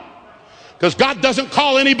me? Because God doesn't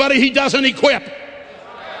call anybody he doesn't equip.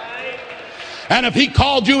 And if he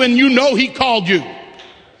called you and you know he called you,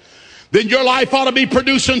 then your life ought to be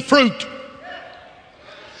producing fruit.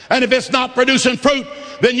 And if it's not producing fruit,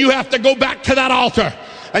 then you have to go back to that altar.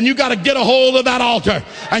 And you got to get a hold of that altar.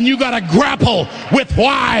 And you got to grapple with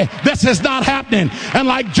why this is not happening. And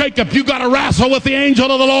like Jacob, you got to wrestle with the angel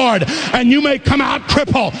of the Lord. And you may come out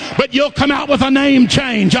crippled, but you'll come out with a name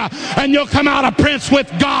change. And you'll come out a prince with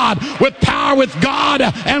God, with power with God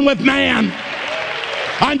and with man.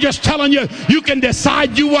 I'm just telling you, you can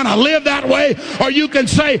decide you want to live that way, or you can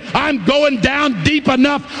say, I'm going down deep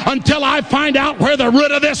enough until I find out where the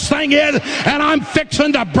root of this thing is, and I'm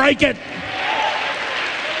fixing to break it.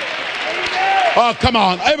 Oh, come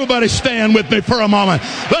on. Everybody stand with me for a moment.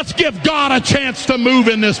 Let's give God a chance to move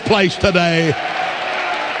in this place today.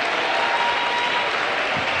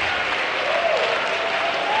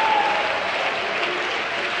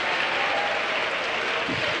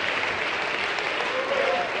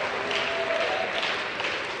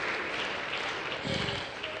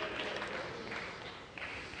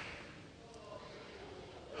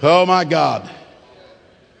 Oh, my God.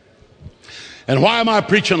 And why am I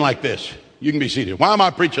preaching like this? You can be seated. Why am I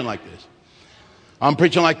preaching like this? I'm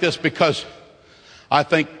preaching like this because I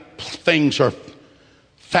think things are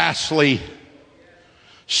fastly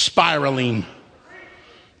spiraling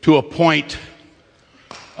to a point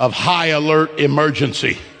of high alert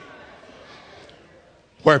emergency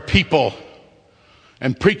where people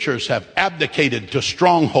and preachers have abdicated to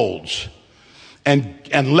strongholds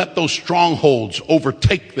and let those strongholds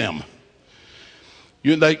overtake them.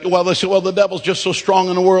 They say, well, the devil's just so strong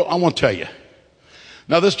in the world. I want to tell you.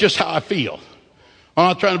 Now, this is just how I feel. I'm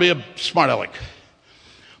not trying to be a smart aleck.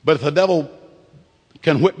 But if the devil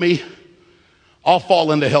can whip me, I'll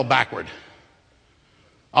fall into hell backward.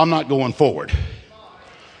 I'm not going forward.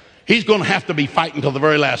 He's going to have to be fighting till the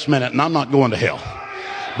very last minute, and I'm not going to hell.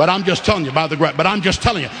 But I'm just telling you, but I'm just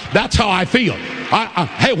telling you, that's how I feel.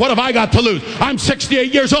 Hey, what have I got to lose? I'm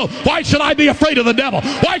 68 years old. Why should I be afraid of the devil?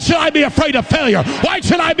 Why should I be afraid of failure? Why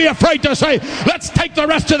should I be afraid to say, let's take the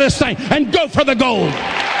rest of this thing and go for the gold?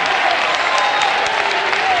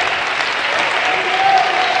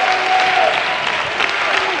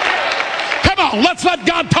 Come on, let's let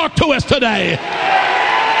God talk to us today.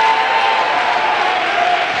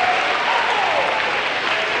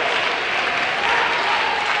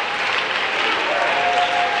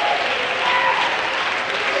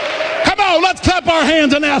 Let's clap our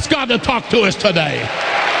hands and ask God to talk to us today.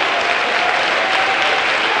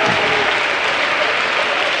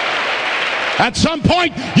 At some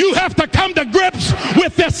point, you have to come to grips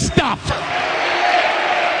with this stuff.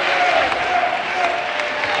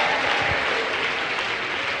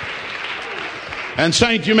 And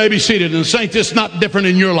saint, you may be seated. And saint, it's not different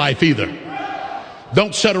in your life either.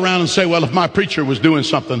 Don't sit around and say, well, if my preacher was doing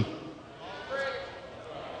something.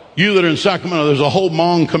 You that are in Sacramento, there's a whole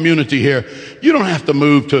Hmong community here. You don't have to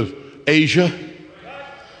move to Asia.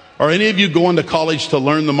 Or any of you going to college to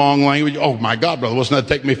learn the Hmong language. Oh my God, brother, wasn't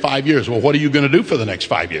that take me 5 years? Well, what are you going to do for the next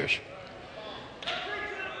 5 years?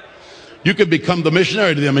 You could become the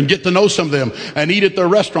missionary to them and get to know some of them and eat at their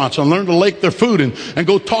restaurants and learn to like their food and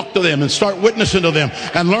go talk to them and start witnessing to them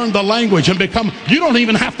and learn the language and become, you don't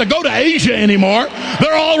even have to go to Asia anymore.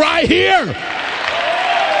 They're all right here.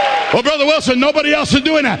 Well, Brother Wilson, nobody else is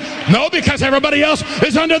doing that. No, because everybody else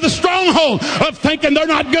is under the stronghold of thinking they're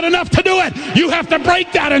not good enough to do it. You have to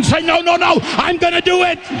break that and say, no, I'm going to do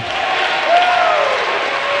it.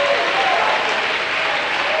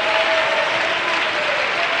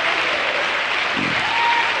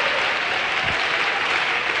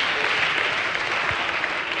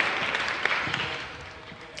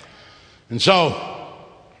 And so,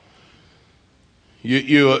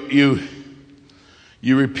 you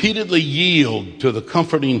repeatedly yield to the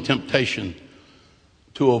comforting temptation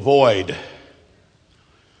to avoid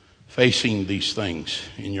facing these things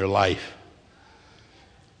in your life.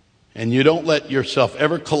 And you don't let yourself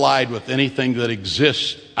ever collide with anything that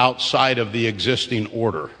exists outside of the existing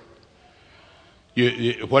order.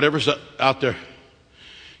 Whatever's out there,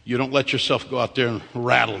 you don't let yourself go out there and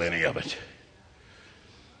rattle any of it.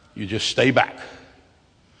 You just stay back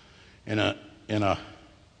in a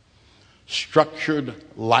structured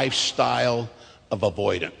lifestyle of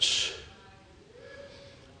avoidance.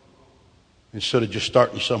 Instead of just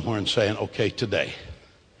starting somewhere and saying, okay, today,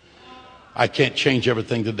 I can't change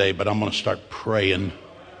everything today, but I'm going to start praying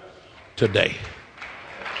today.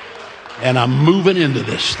 And I'm moving into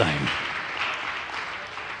this thing.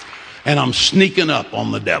 And I'm sneaking up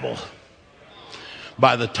on the devil.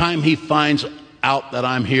 By the time he finds out that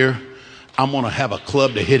I'm here, I'm going to have a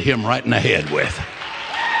club to hit him right in the head with.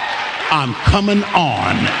 I'm coming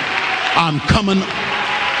on. I'm coming.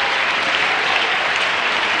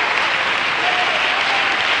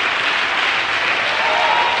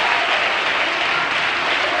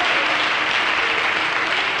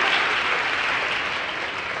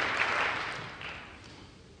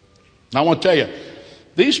 Now, I want to tell you,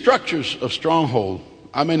 these structures of stronghold,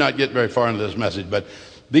 I may not get very far into this message, but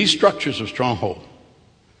these structures of stronghold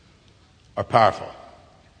are powerful.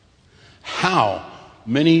 How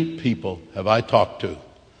many people have I talked to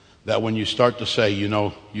that when you start to say,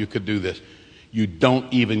 you could do this, you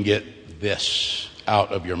don't even get this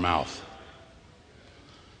out of your mouth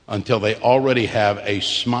until they already have a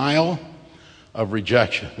smile of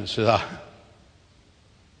rejection and says,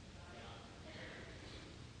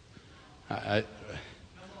 but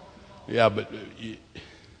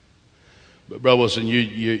Brother Wilson,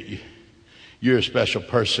 you're a special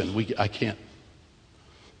person. I can't.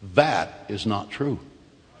 That is not true.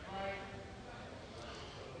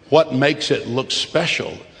 What makes it look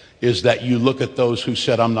special is that you look at those who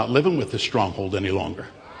said, I'm not living with this stronghold any longer.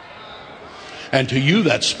 And to you,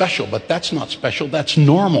 that's special, but that's not special. That's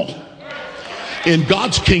normal. In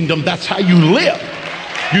God's kingdom, that's how you live.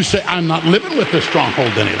 You say, I'm not living with this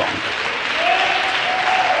stronghold any longer.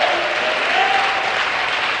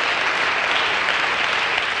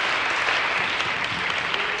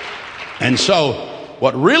 And so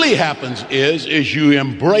what really happens is you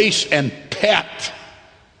embrace and pet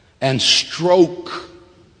and stroke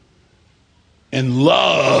and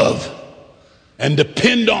love and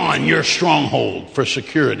depend on your stronghold for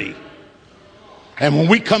security. And when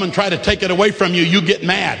we come and try to take it away from you, you get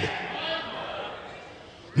mad.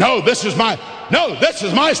 No, this is my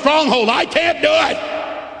stronghold. I can't do it.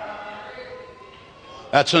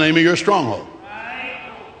 That's the name of your stronghold.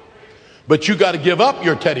 But you got to give up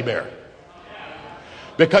your teddy bear.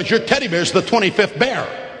 Because your teddy bear is the 25th bear.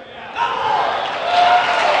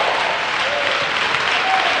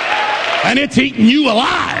 and it's eating you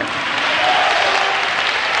alive.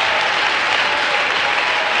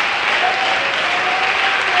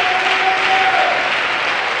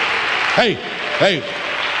 Hey,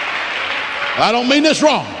 I don't mean this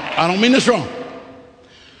wrong. I don't mean this wrong.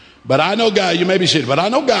 But I know guys, you may be seated, but I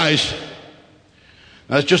know guys,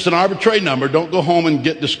 that's just an arbitrary number. Don't go home and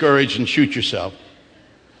get discouraged and shoot yourself.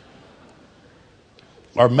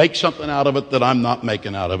 Or make something out of it that I'm not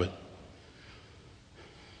making out of it.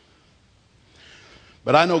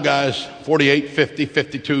 But I know guys, 48, 50,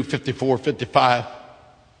 52, 54, 55,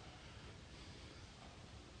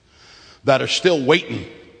 that are still waiting.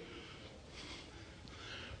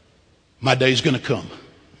 My day's going to come.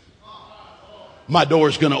 My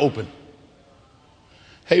door's going to open.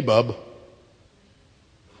 Hey, bub,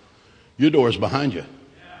 your door's behind you.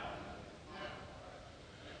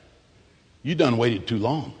 You done waited too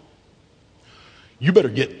long. You better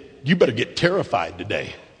get terrified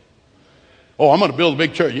today. Oh, I'm going to build a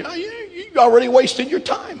big church. Yeah, you already wasted your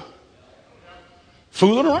time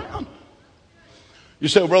fooling around. You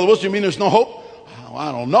say, well, Brother Wilson, you mean there's no hope? Well,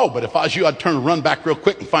 I don't know, but if I was you, I'd turn and run back real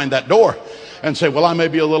quick and find that door and say, well, I may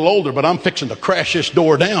be a little older, but I'm fixing to crash this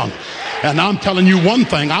door down. And I'm telling you one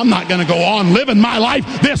thing, I'm not going to go on living my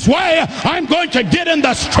life this way. I'm going to get in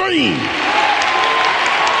the stream.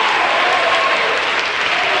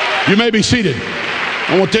 You may be seated.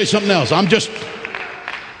 I want to tell you something else. I'm just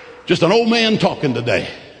an old man talking today.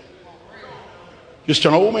 Just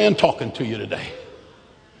an old man talking to you today.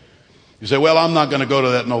 You say, well, I'm not going to go to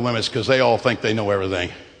that No Limits because they all think they know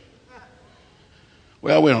everything.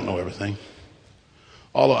 Well, we don't know everything.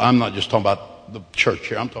 I'm not just talking about the church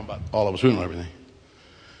here. I'm talking about all of us who know everything.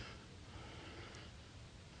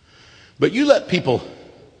 But you let people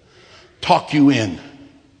talk you in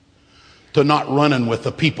to not running with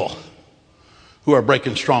the people who are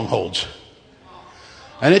breaking strongholds.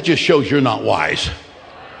 And it just shows you're not wise.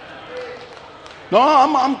 No,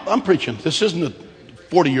 I'm preaching. This isn't a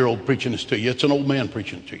 40-year-old preaching this to you. It's an old man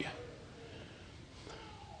preaching to you.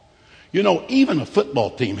 You know, even a football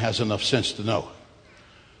team has enough sense to know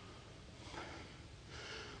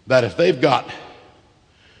that if they've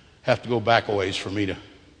have to go back a ways for me to,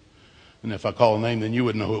 and if I call a name, then you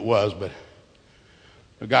wouldn't know who it was, but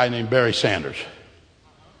a guy named Barry Sanders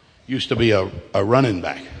used to be a running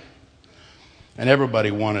back, and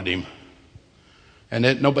everybody wanted him,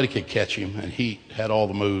 and nobody could catch him, and he had all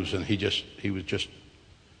the moves, and he was just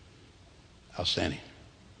outstanding.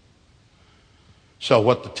 So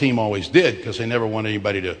what the team always did, because they never wanted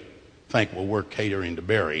anybody to think, well, we're catering to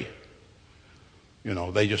Barry, you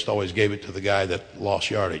know, they just always gave it to the guy that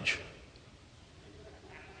lost yardage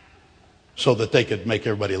so that they could make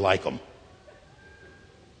everybody like them.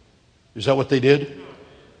 Is that what they did?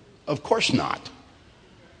 Of course not.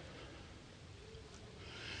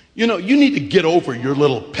 You know, you need to get over your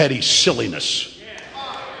little petty silliness.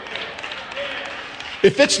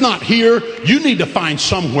 If it's not here, you need to find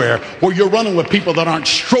somewhere where you're running with people that aren't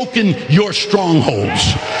stroking your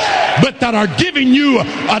strongholds, but that are giving you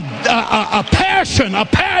a passion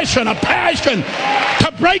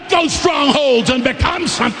to break those strongholds and become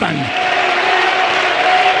something.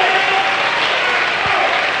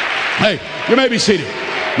 Hey, you may be seated.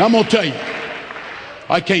 Now I'm going to tell you,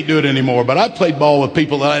 I can't do it anymore, but I played ball with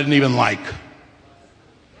people that I didn't even like.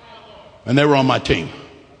 And they were on my team.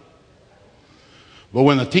 But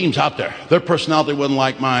when the team's out there, their personality wasn't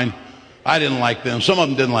like mine. I didn't like them. Some of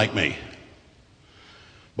them didn't like me.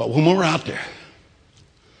 But when we're out there,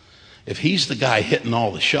 if he's the guy hitting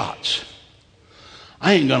all the shots,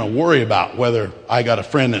 I ain't going to worry about whether I got a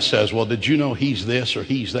friend that says, well, did you know he's this or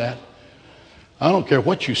he's that? I don't care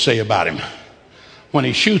what you say about him. When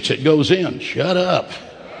he shoots, it goes in. Shut up.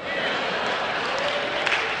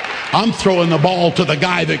 I'm throwing the ball to the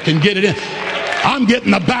guy that can get it in. I'm getting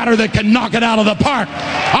the batter that can knock it out of the park.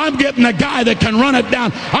 I'm getting the guy that can run it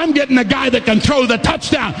down. I'm getting the guy that can throw the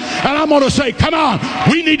touchdown. And I'm going to say, come on,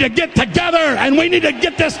 we need to get together and we need to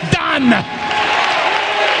get this done.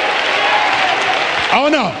 Oh,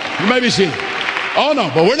 no. You may be seeing. Oh, no,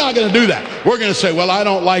 but we're not going to do that. We're going to say, well, I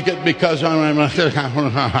don't like it because I'm...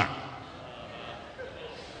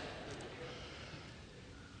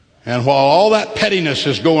 And while all that pettiness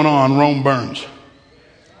is going on, Rome burns.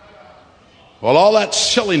 While all that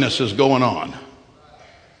silliness is going on.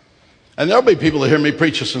 And there'll be people that hear me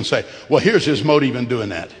preach this and say, well, here's his motive in doing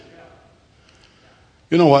that.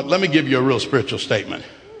 You know what? Let me give you a real spiritual statement.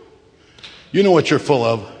 You know what you're full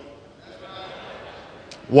of?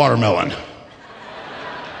 Watermelon.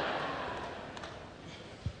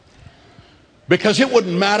 Because it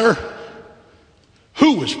wouldn't matter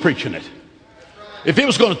who was preaching it. If it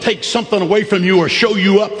was going to take something away from you or show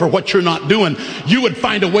you up for what you're not doing, you would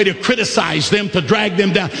find a way to criticize them, to drag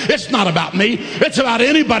them down. It's not about me. It's about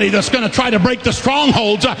anybody that's going to try to break the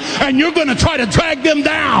strongholds, and you're going to try to drag them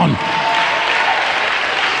down.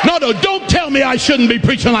 No, don't tell me I shouldn't be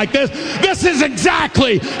preaching like this. This is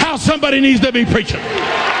exactly how somebody needs to be preaching.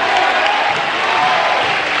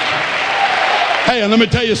 Hey, and let me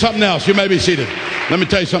tell you something else. You may be seated. Let me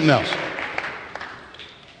tell you something else.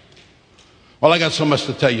 Well, I got so much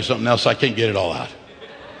to tell you something else, I can't get it all out.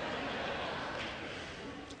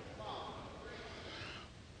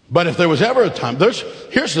 But if there was ever a time,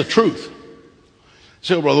 here's the truth.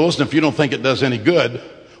 Say, well, Brother Wilson, if you don't think it does any good,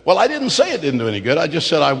 well, I didn't say it didn't do any good. I just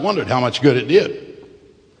said I wondered how much good it did.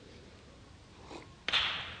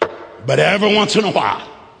 But every once in a while,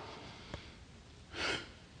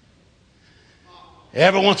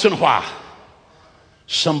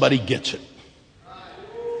 somebody gets it.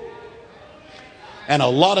 And a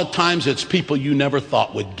lot of times it's people you never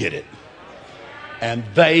thought would get it. And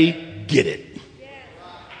they get it.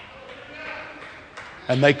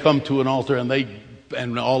 And they come to an altar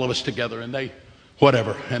and all of us together and they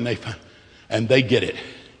get it.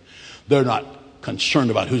 They're not concerned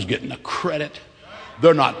about who's getting the credit.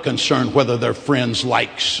 They're not concerned whether their friends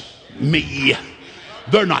likes me.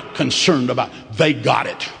 They're not concerned about, they got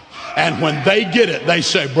it. And when they get it, they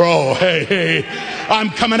say, bro, hey, I'm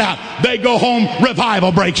coming out. They go home,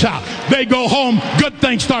 revival breaks out. They go home, good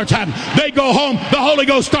things starts happening. They go home, the Holy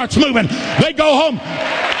Ghost starts moving. They go home.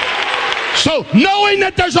 So knowing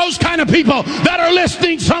that there's those kind of people that are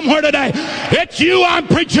listening somewhere today, it's you I'm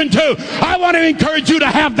preaching to. I want to encourage you to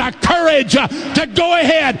have the courage to go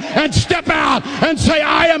ahead and step out and say,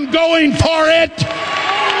 I am going for it.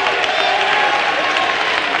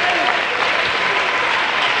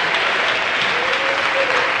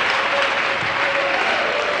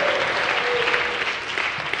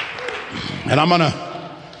 And I'm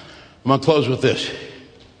gonna close with this.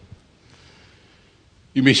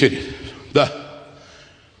 You be seated. The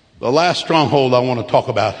last stronghold I want to talk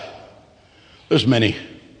about, there's many,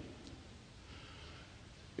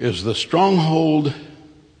 is the stronghold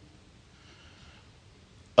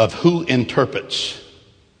of who interprets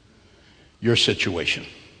your situation.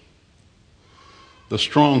 The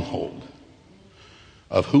stronghold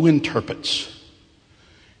of who interprets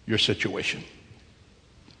your situation.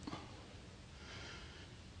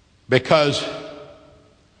 Because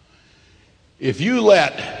if you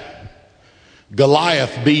let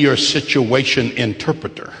Goliath be your situation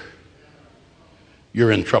interpreter,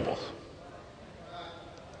 you're in trouble.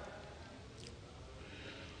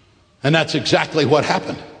 And that's exactly what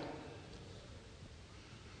happened.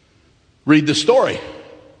 Read the story.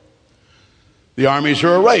 The armies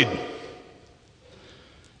are arrayed.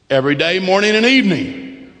 Every day, morning and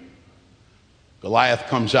evening, Goliath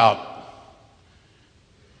comes out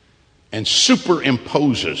and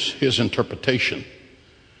superimposes his interpretation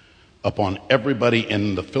upon everybody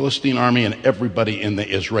in the Philistine army and everybody in the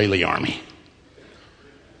Israeli army.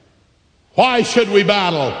 Why should we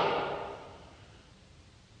battle?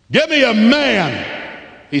 Give me a man.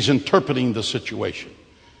 He's interpreting the situation.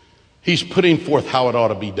 He's putting forth how it ought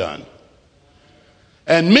to be done.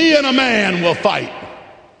 And me and a man will fight.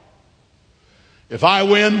 If I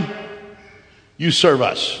win, you serve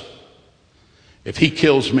us. If he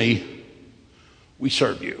kills me, we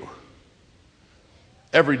serve you.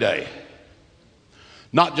 Every day.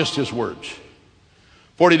 Not just his words.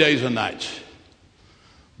 40 days and nights.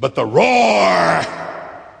 But the roar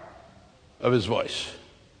of his voice.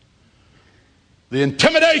 The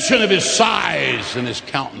intimidation of his size and his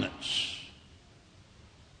countenance.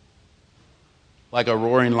 Like a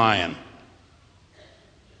roaring lion,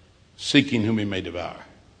 seeking whom he may devour.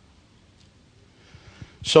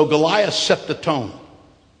 So Goliath set the tone.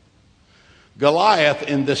 Goliath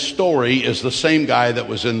in this story is the same guy that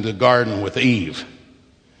was in the garden with Eve.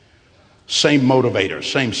 Same motivator,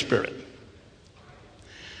 same spirit.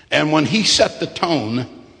 And when he set the tone,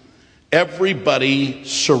 everybody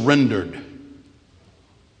surrendered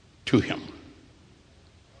to him.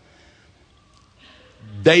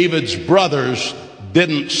 David's brothers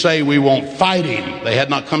didn't say we won't fight him. They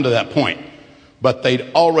had not come to that point. But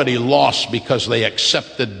they'd already lost because they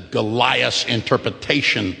accepted Goliath's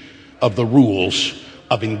interpretation of the rules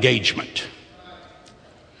of engagement.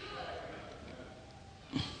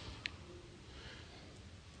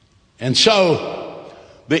 And so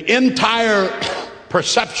the entire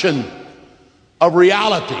perception of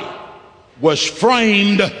reality was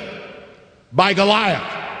framed by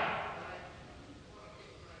Goliath.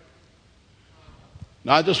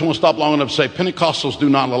 Now, I just want to stop long enough to say Pentecostals do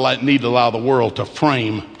not need to allow the world to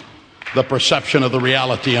frame the perception of the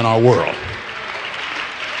reality in our world.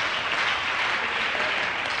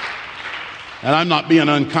 And I'm not being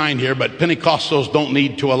unkind here, but Pentecostals don't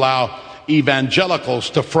need to allow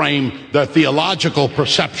evangelicals to frame their theological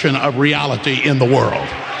perception of reality in the world.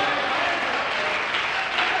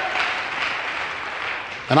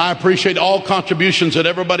 And I appreciate all contributions that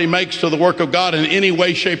everybody makes to the work of God in any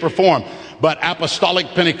way, shape, or form. But apostolic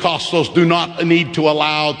Pentecostals do not need to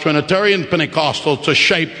allow Trinitarian Pentecostals to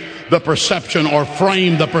shape the perception or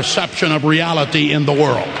frame the perception of reality in the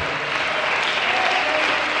world.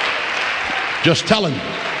 Just telling you.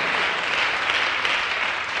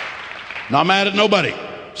 Not mad at nobody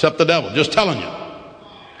except the devil. Just telling you.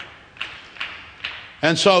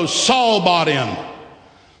 And so Saul bought in.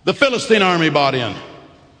 The Philistine army bought in.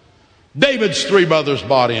 David's 3 brothers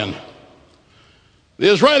bought in.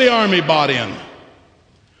 The Israeli army bought in.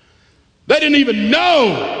 They didn't even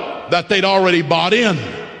know that they'd already bought in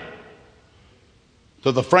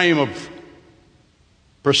to the frame of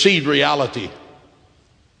perceived reality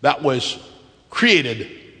that was created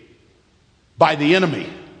by the enemy.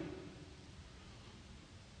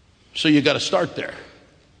 So you got to start there.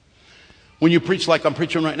 When you preach like I'm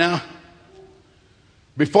preaching right now,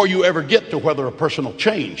 before you ever get to whether a person will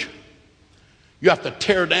change, you have to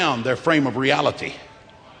tear down their frame of reality,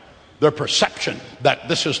 their perception that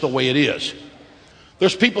this is the way it is.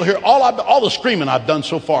 There's people here, all the screaming I've done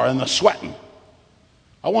so far and the sweating,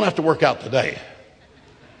 I won't have to work out today.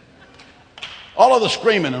 All of the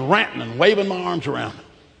screaming and ranting and waving my arms around.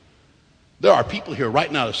 There are people here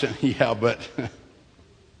right now that say, yeah, but,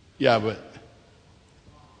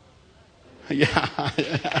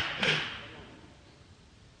 yeah.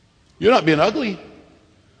 You're not being ugly.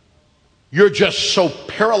 You're just so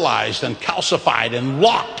paralyzed and calcified and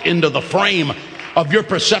locked into the frame of your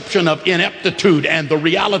perception of ineptitude and the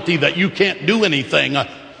reality that you can't do anything.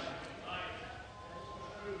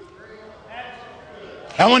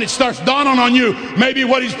 And when it starts dawning on you, maybe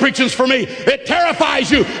what he's preaching is for me, it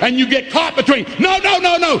terrifies you, and you get caught between no,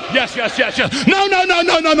 yes, no, yes, no,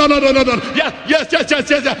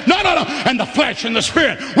 and the flesh and the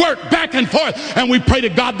spirit work back and forth, and we pray to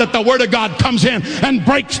God that the word of God comes in and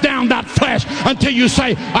breaks down that flesh until you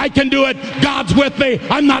say, I can do it, God's with me,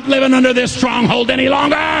 I'm not living under this stronghold any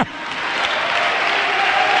longer.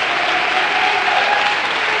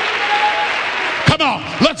 Come on,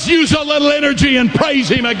 let's use a little energy and praise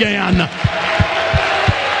him again.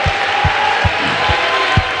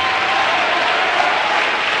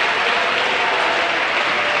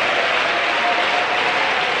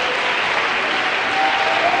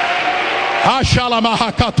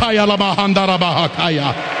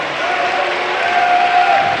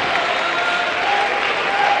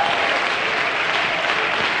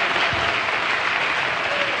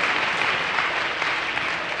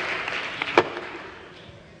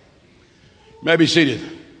 May be seated.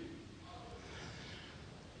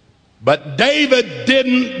 But David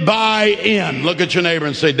didn't buy in. Look at your neighbor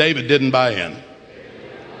and say, David didn't buy in.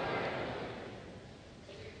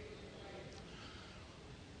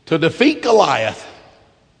 To defeat Goliath,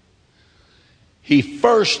 he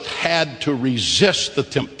first had to resist the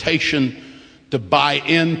temptation to buy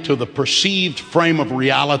into the perceived frame of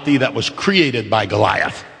reality that was created by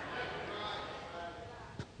Goliath.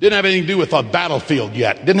 Didn't have anything to do with a battlefield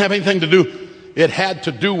yet. Didn't have anything to do. It had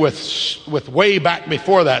to do with way back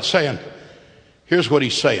before that, saying, here's what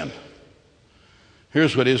he's saying.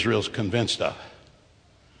 Here's what Israel's convinced of.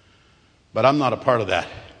 But I'm not a part of that.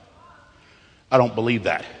 I don't believe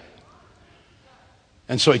that.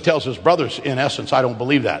 And so he tells his brothers, in essence, I don't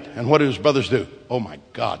believe that. And what do his brothers do? Oh my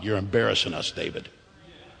God, you're embarrassing us, David.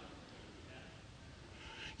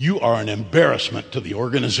 You are an embarrassment to the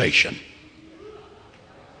organization.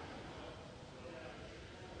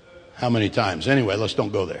 How many times? Anyway, let's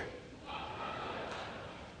don't go there.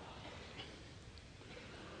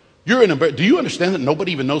 You're do you understand that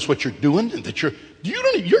nobody even knows what you're doing? And that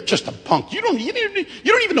you're just a punk. You don't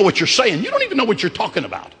even know what you're saying. You don't even know what you're talking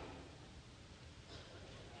about.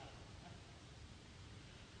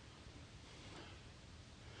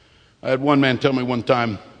 I had one man tell me one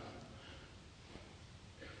time,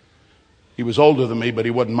 he was older than me, but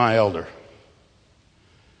he wasn't my elder.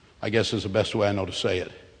 I guess is the best way I know to say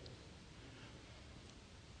it.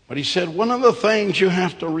 But he said, one of the things you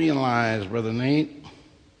have to realize, Brother Nate,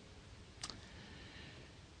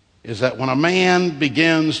 is that when a man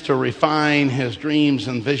begins to refine his dreams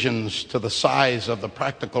and visions to the size of the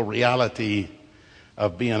practical reality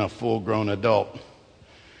of being a full-grown adult,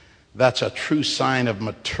 that's a true sign of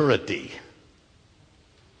maturity.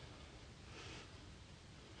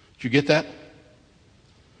 Did you get that?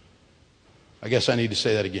 I guess I need to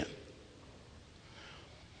say that again.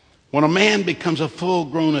 When a man becomes a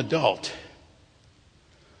full-grown adult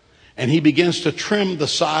and he begins to trim the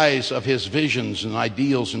size of his visions and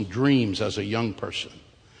ideals and dreams as a young person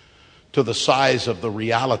to the size of the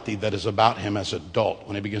reality that is about him as an adult,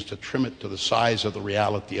 when he begins to trim it to the size of the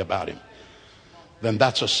reality about him, then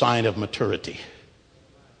that's a sign of maturity.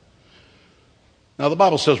 Now, the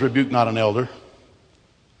Bible says, rebuke not an elder.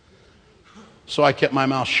 So I kept my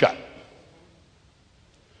mouth shut.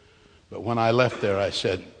 But when I left there, I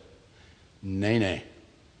said, nay, nay.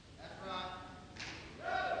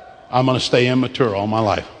 I'm going to stay immature all my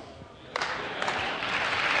life.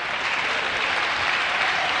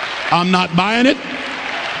 I'm not buying it.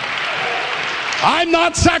 I'm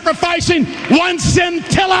not sacrificing one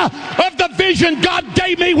scintilla of the vision God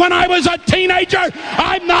gave me when I was a teenager.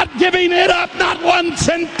 I'm not giving it up, not one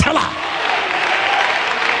scintilla.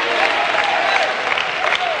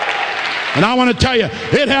 And I want to tell you,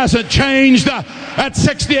 it hasn't changed. At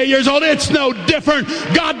 68 years old, it's no different.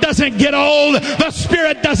 God doesn't get old. The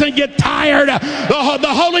Spirit doesn't get tired.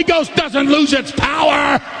 The Holy Ghost doesn't lose its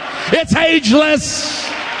power. It's ageless.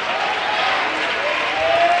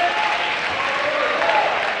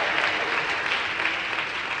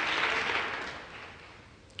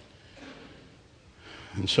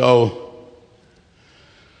 And so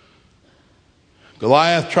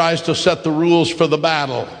Goliath tries to set the rules for the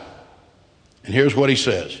battle. And here's what he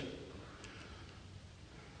says.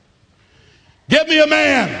 Give me a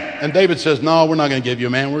man. And David says, no, we're not going to give you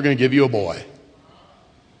a man. We're going to give you a boy.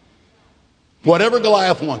 Whatever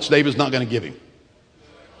Goliath wants, David's not going to give him.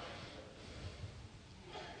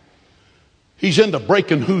 He's into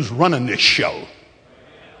breaking who's running this show.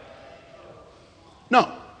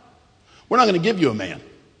 No, we're not going to give you a man.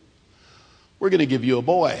 We're going to give you a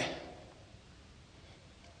boy.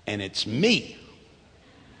 And it's me.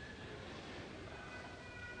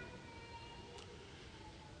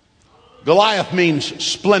 Goliath means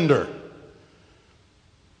splendor.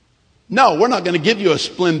 No, we're not going to give you a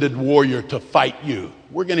splendid warrior to fight you.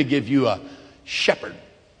 We're going to give you a shepherd.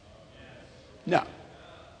 No.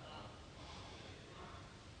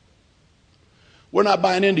 We're not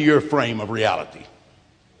buying into your frame of reality.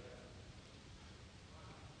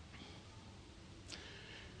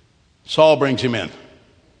 Saul brings him in.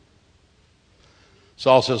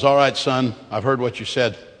 Saul says, all right, son, I've heard what you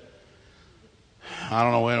said. I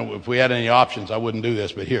don't know if we had any options, I wouldn't do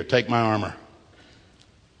this, but here, take my armor.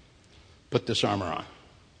 Put this armor on.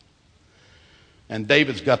 And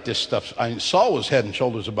David's got this stuff. Saul was head and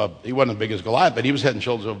shoulders above. He wasn't as big as Goliath, but he was head and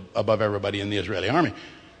shoulders above everybody in the Israeli army.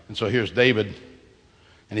 And so here's David,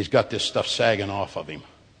 and he's got this stuff sagging off of him.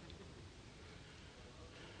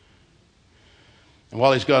 And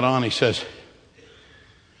while he's got on, he says,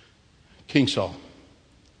 King Saul.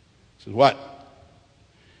 He says, what?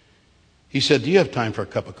 He said, do you have time for a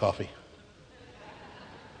cup of coffee?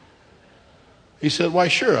 He said, why,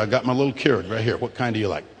 sure. I got my little Keurig right here. What kind do you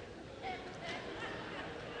like?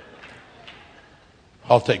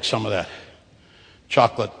 I'll take some of that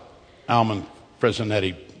chocolate almond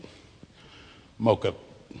Fresnetti mocha.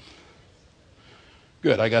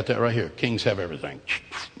 Good, I got that right here. Kings have everything.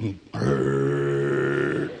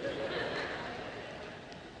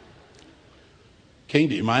 King,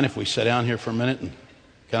 do you mind if we sit down here for a minute? And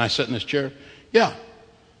can I sit in this chair? Yeah.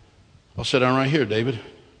 I'll sit down right here, David.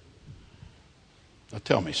 Now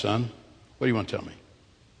tell me, son. What do you want to tell me?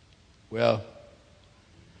 Well,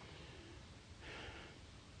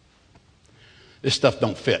 this stuff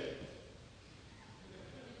don't fit.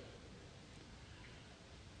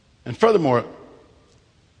 And furthermore,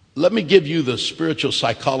 let me give you the spiritual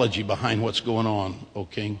psychology behind what's going on, O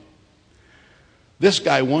king. This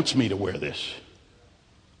guy wants me to wear this,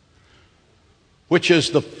 which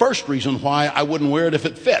is the first reason why I wouldn't wear it if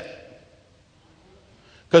it fit.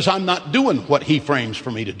 Because I'm not doing what he frames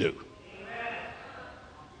for me to do.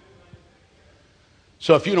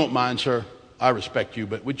 So if you don't mind, sir, I respect you,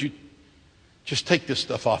 but would you just take this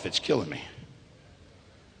stuff off? It's killing me.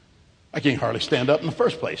 I can't hardly stand up in the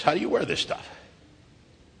first place. How do you wear this stuff?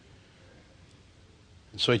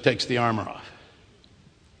 And so he takes the armor off.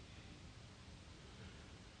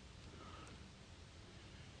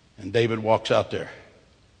 And David walks out there.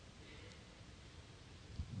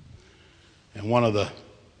 And one of the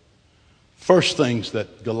first things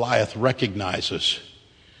that Goliath recognizes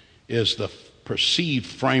is the perceived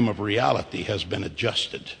frame of reality has been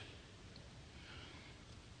adjusted.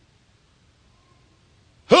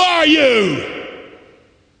 Who are you?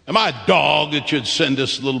 Am I a dog that you'd send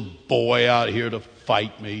this little boy out here to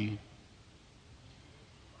fight me?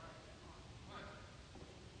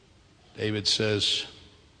 David says,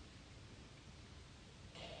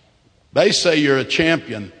 they say you're a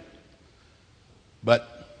champion. But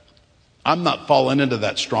I'm not falling into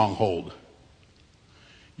that stronghold.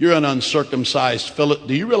 You're an uncircumcised Philistine.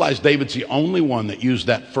 Do you realize David's the only one that used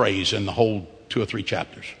that phrase in the whole 2 or 3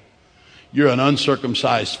 chapters? You're an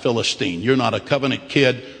uncircumcised Philistine. You're not a covenant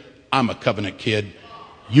kid. I'm a covenant kid.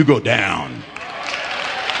 You go down.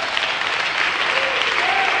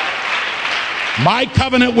 My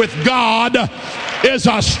covenant with God is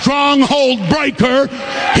a stronghold breaker.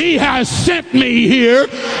 He has sent me here.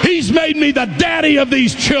 He's made me the daddy of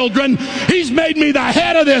these children. He's made me the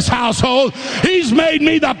head of this household. He's made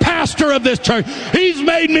me the pastor of this church. He's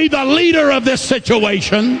made me the leader of this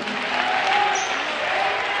situation.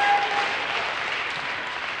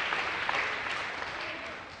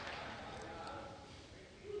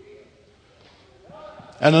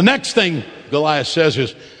 And the next thing Goliath says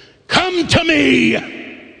is, come to me.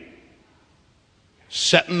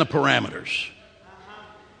 Setting the parameters.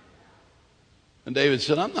 And David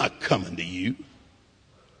said, I'm not coming to you.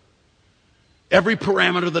 Every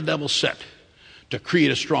parameter the devil set to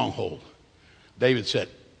create a stronghold, David said,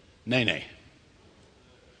 nay,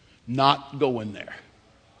 not going there.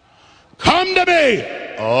 Come to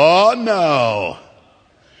me. Oh, no.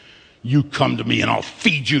 You come to me and I'll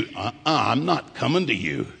feed you. I'm not coming to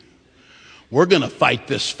you. We're going to fight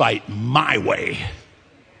this fight my way.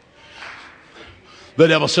 The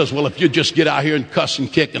devil says, well, if you just get out here and cuss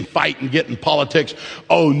and kick and fight and get in politics,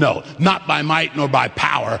 oh no, not by might nor by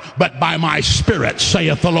power, but by my spirit,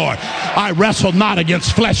 saith the Lord. I wrestle not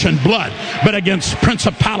against flesh and blood, but against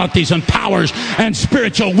principalities and powers and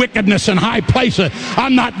spiritual wickedness in high places.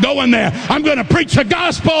 I'm not going there. I'm going to preach the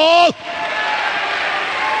gospel.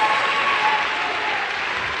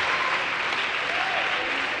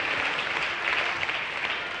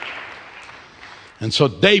 And so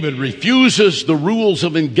David refuses the rules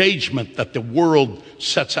of engagement that the world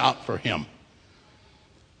sets out for him.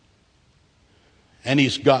 And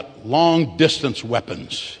he's got long distance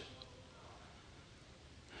weapons.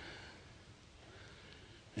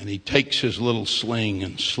 And he takes his little sling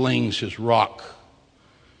and slings his rock.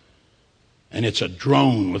 And it's a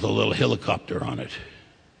drone with a little helicopter on it.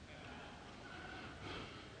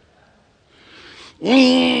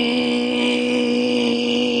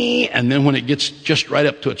 And then when it gets just right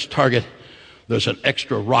up to its target, there's an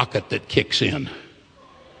extra rocket that kicks in.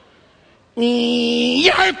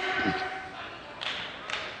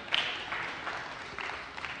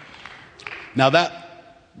 Now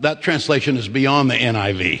that translation is beyond the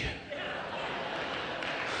NIV.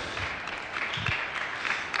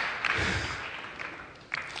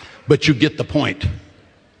 But you get the point.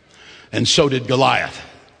 And so did Goliath.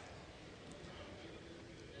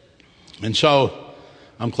 And so,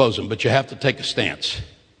 I'm closing, but you have to take a stance.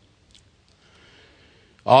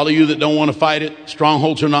 All of you that don't want to fight it,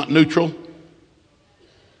 strongholds are not neutral.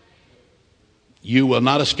 You will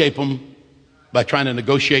not escape them by trying to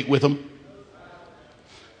negotiate with them.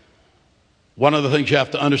 One of the things you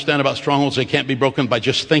have to understand about strongholds, they can't be broken by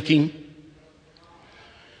just thinking.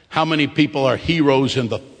 How many people are heroes in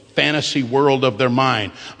the fantasy world of their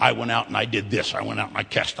mind? I went out and I did this. I went out and I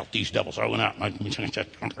cast out these devils. I went out and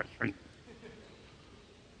I...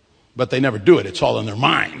 But they never do it. It's all in their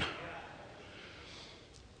mind.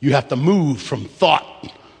 You have to move from thought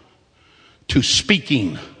to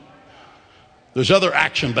speaking. There's other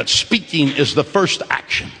action, but speaking is the first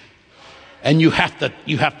action. And you have to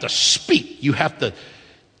speak. You have to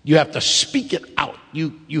speak it out.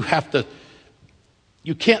 You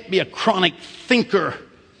can't be a chronic thinker.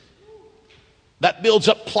 That builds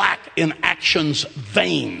up plaque in action's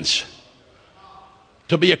veins.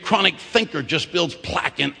 To be a chronic thinker just builds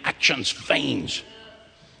plaque in action's veins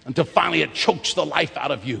until finally it chokes the life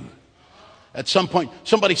out of you. At some point,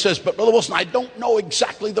 somebody says, but Brother Wilson, I don't know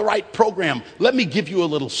exactly the right program. Let me give you a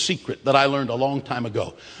little secret that I learned a long time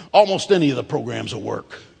ago. Almost any of the programs will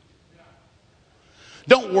work.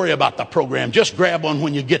 Don't worry about the program. Just grab one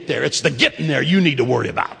when you get there. It's the getting there you need to worry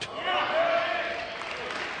about.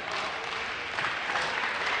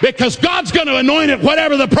 Because God's going to anoint it,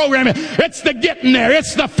 whatever the program is. It's the getting there.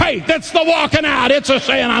 It's the faith. It's the walking out. It's the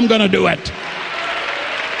saying, I'm going to do it.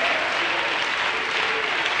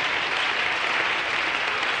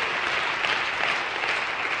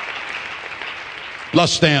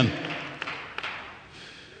 Let's stand.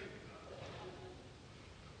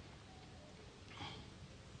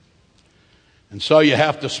 And so you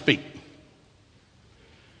have to speak.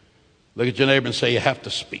 Look at your neighbor and say, you have to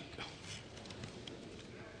speak.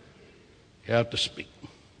 You have to speak.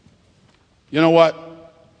 You know what?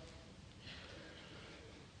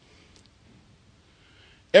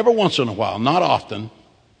 Every once in a while, not often,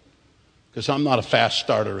 because I'm not a fast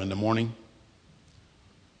starter in the morning,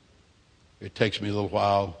 It takes me a little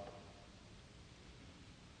while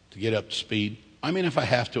to get up to speed. I mean, if I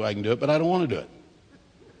have to, I can do it, but I don't want to do it.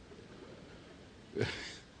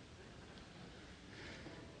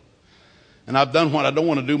 And I've done what I don't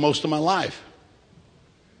want to do most of my life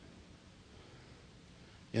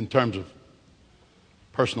in terms of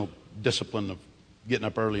personal discipline of getting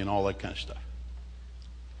up early and all that kind of stuff.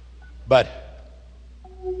 But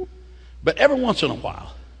every once in a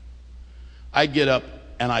while, I get up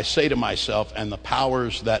and I say to myself and the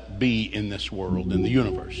powers that be in this world, in the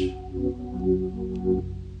universe,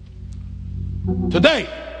 today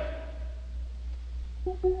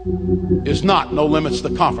is not No Limits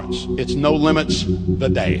the conference. It's No Limits the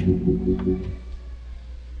day.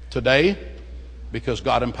 Today, because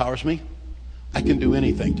God empowers me, I can do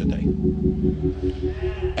anything today.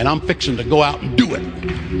 And I'm fixing to go out and do it.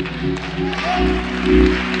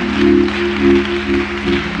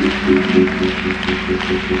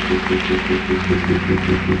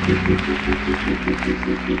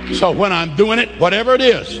 So when I'm doing it, whatever it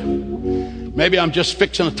is, maybe I'm just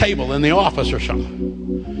fixing a table in the office or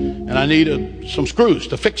something, and I need some screws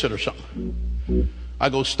to fix it or something. I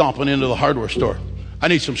go stomping into the hardware store. I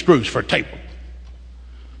need some screws for a table.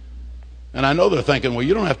 And I know they're thinking, well,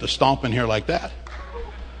 you don't have to stomp in here like that.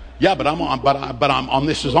 Yeah, but I'm on.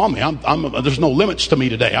 This is on me. There's no limits to me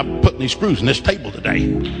today. I'm putting these screws in this table today.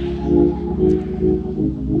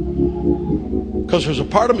 Because there's a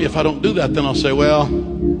part of me, if I don't do that, then I'll say, well,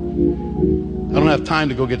 I don't have time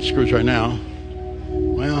to go get the screws right now.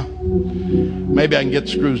 Well, maybe I can get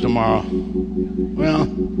the screws tomorrow. Well,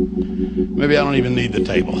 maybe I don't even need the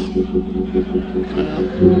table.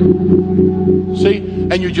 Well, see?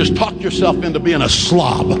 And you just talk yourself into being a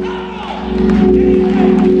slob.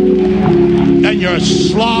 And you're a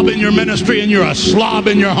slob in your ministry, and you're a slob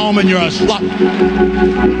in your home, and you're a slob.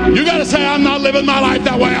 You got to say, I'm not living my life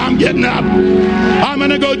that way. I'm getting up. I'm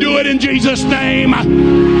going to go do it in Jesus' name.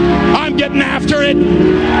 I'm getting after it.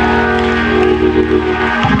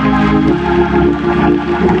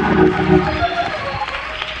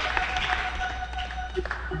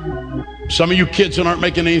 Some of you kids that aren't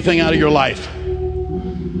making anything out of your life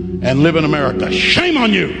and live in America, shame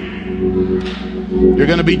on you. You're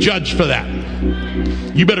going to be judged for that.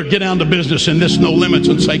 You better get down to business in this No Limits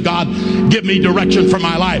and say, God, give me direction for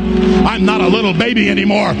my life. I'm not a little baby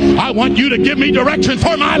anymore. I want you to give me direction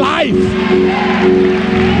for my life.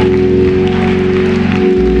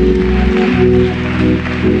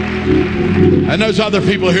 And there's other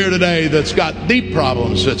people here today that's got deep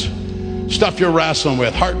problems. It's stuff you're wrestling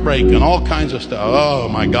with, heartbreak and all kinds of stuff. Oh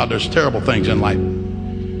my God, there's terrible things in life.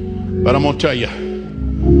 But I'm going to tell you,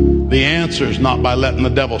 the answer is not by letting the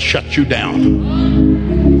devil shut you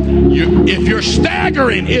down. If you're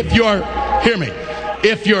staggering, if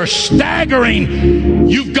you're staggering,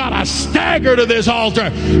 you've got to stagger to this altar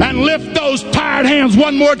and lift those tired hands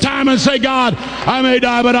one more time and say, God, I may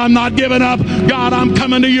die, but I'm not giving up. God, I'm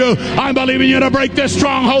coming to you. I'm believing you to break this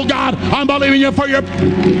stronghold, God. I'm believing you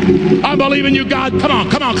I'm believing you, God. Come on.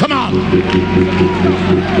 Come on.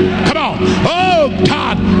 Oh,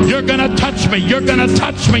 God, you're going to touch me. You're going to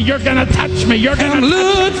touch me. You're going to touch me. You're going to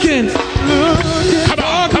touch me. Come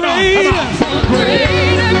on.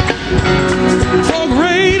 For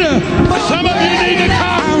greater. Some of you need to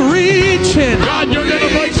come. I'm reaching. God, you're going to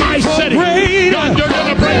break my city. God, you're going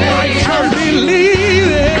to break my church.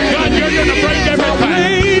 God, you're going to break everything.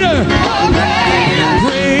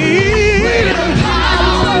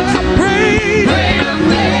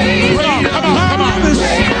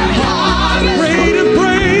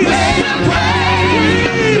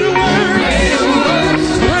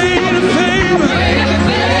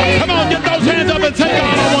 Come on,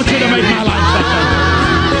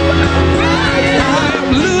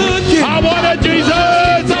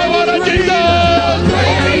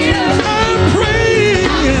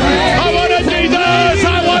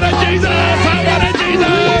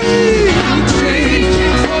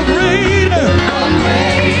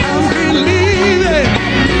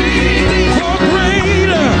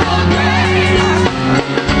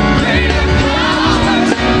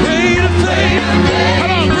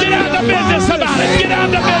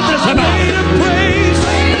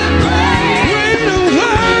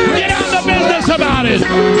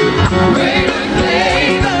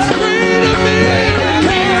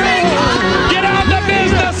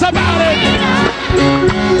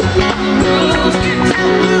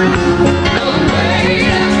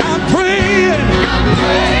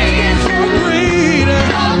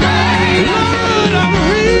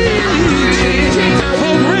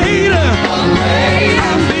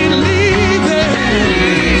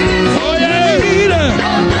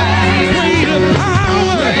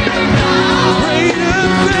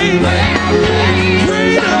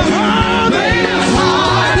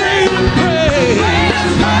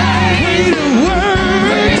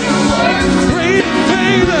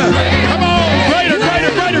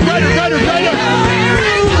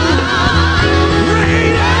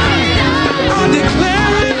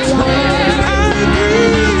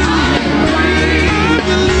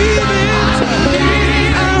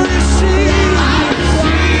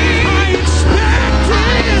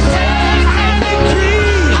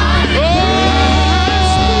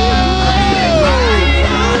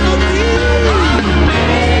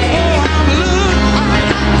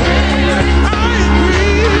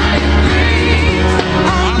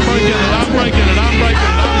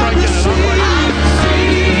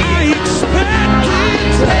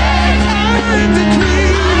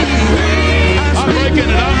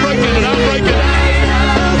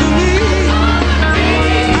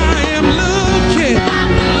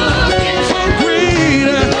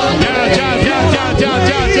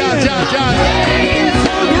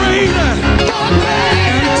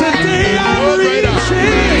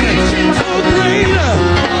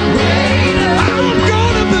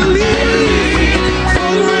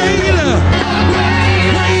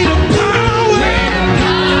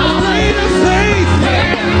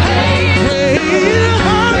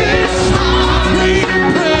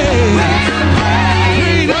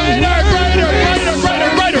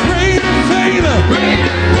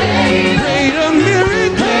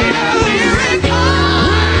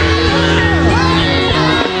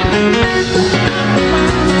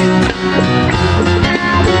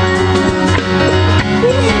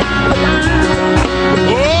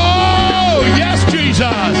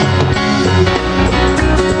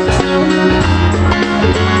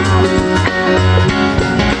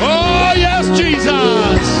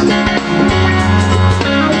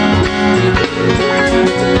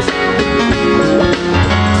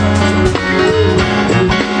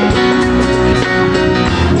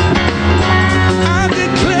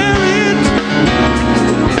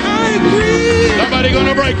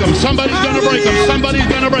 break them. Somebody's going to break them. Somebody's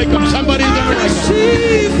going to break them. Somebody's going to break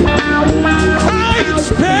them. I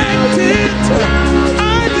expect it.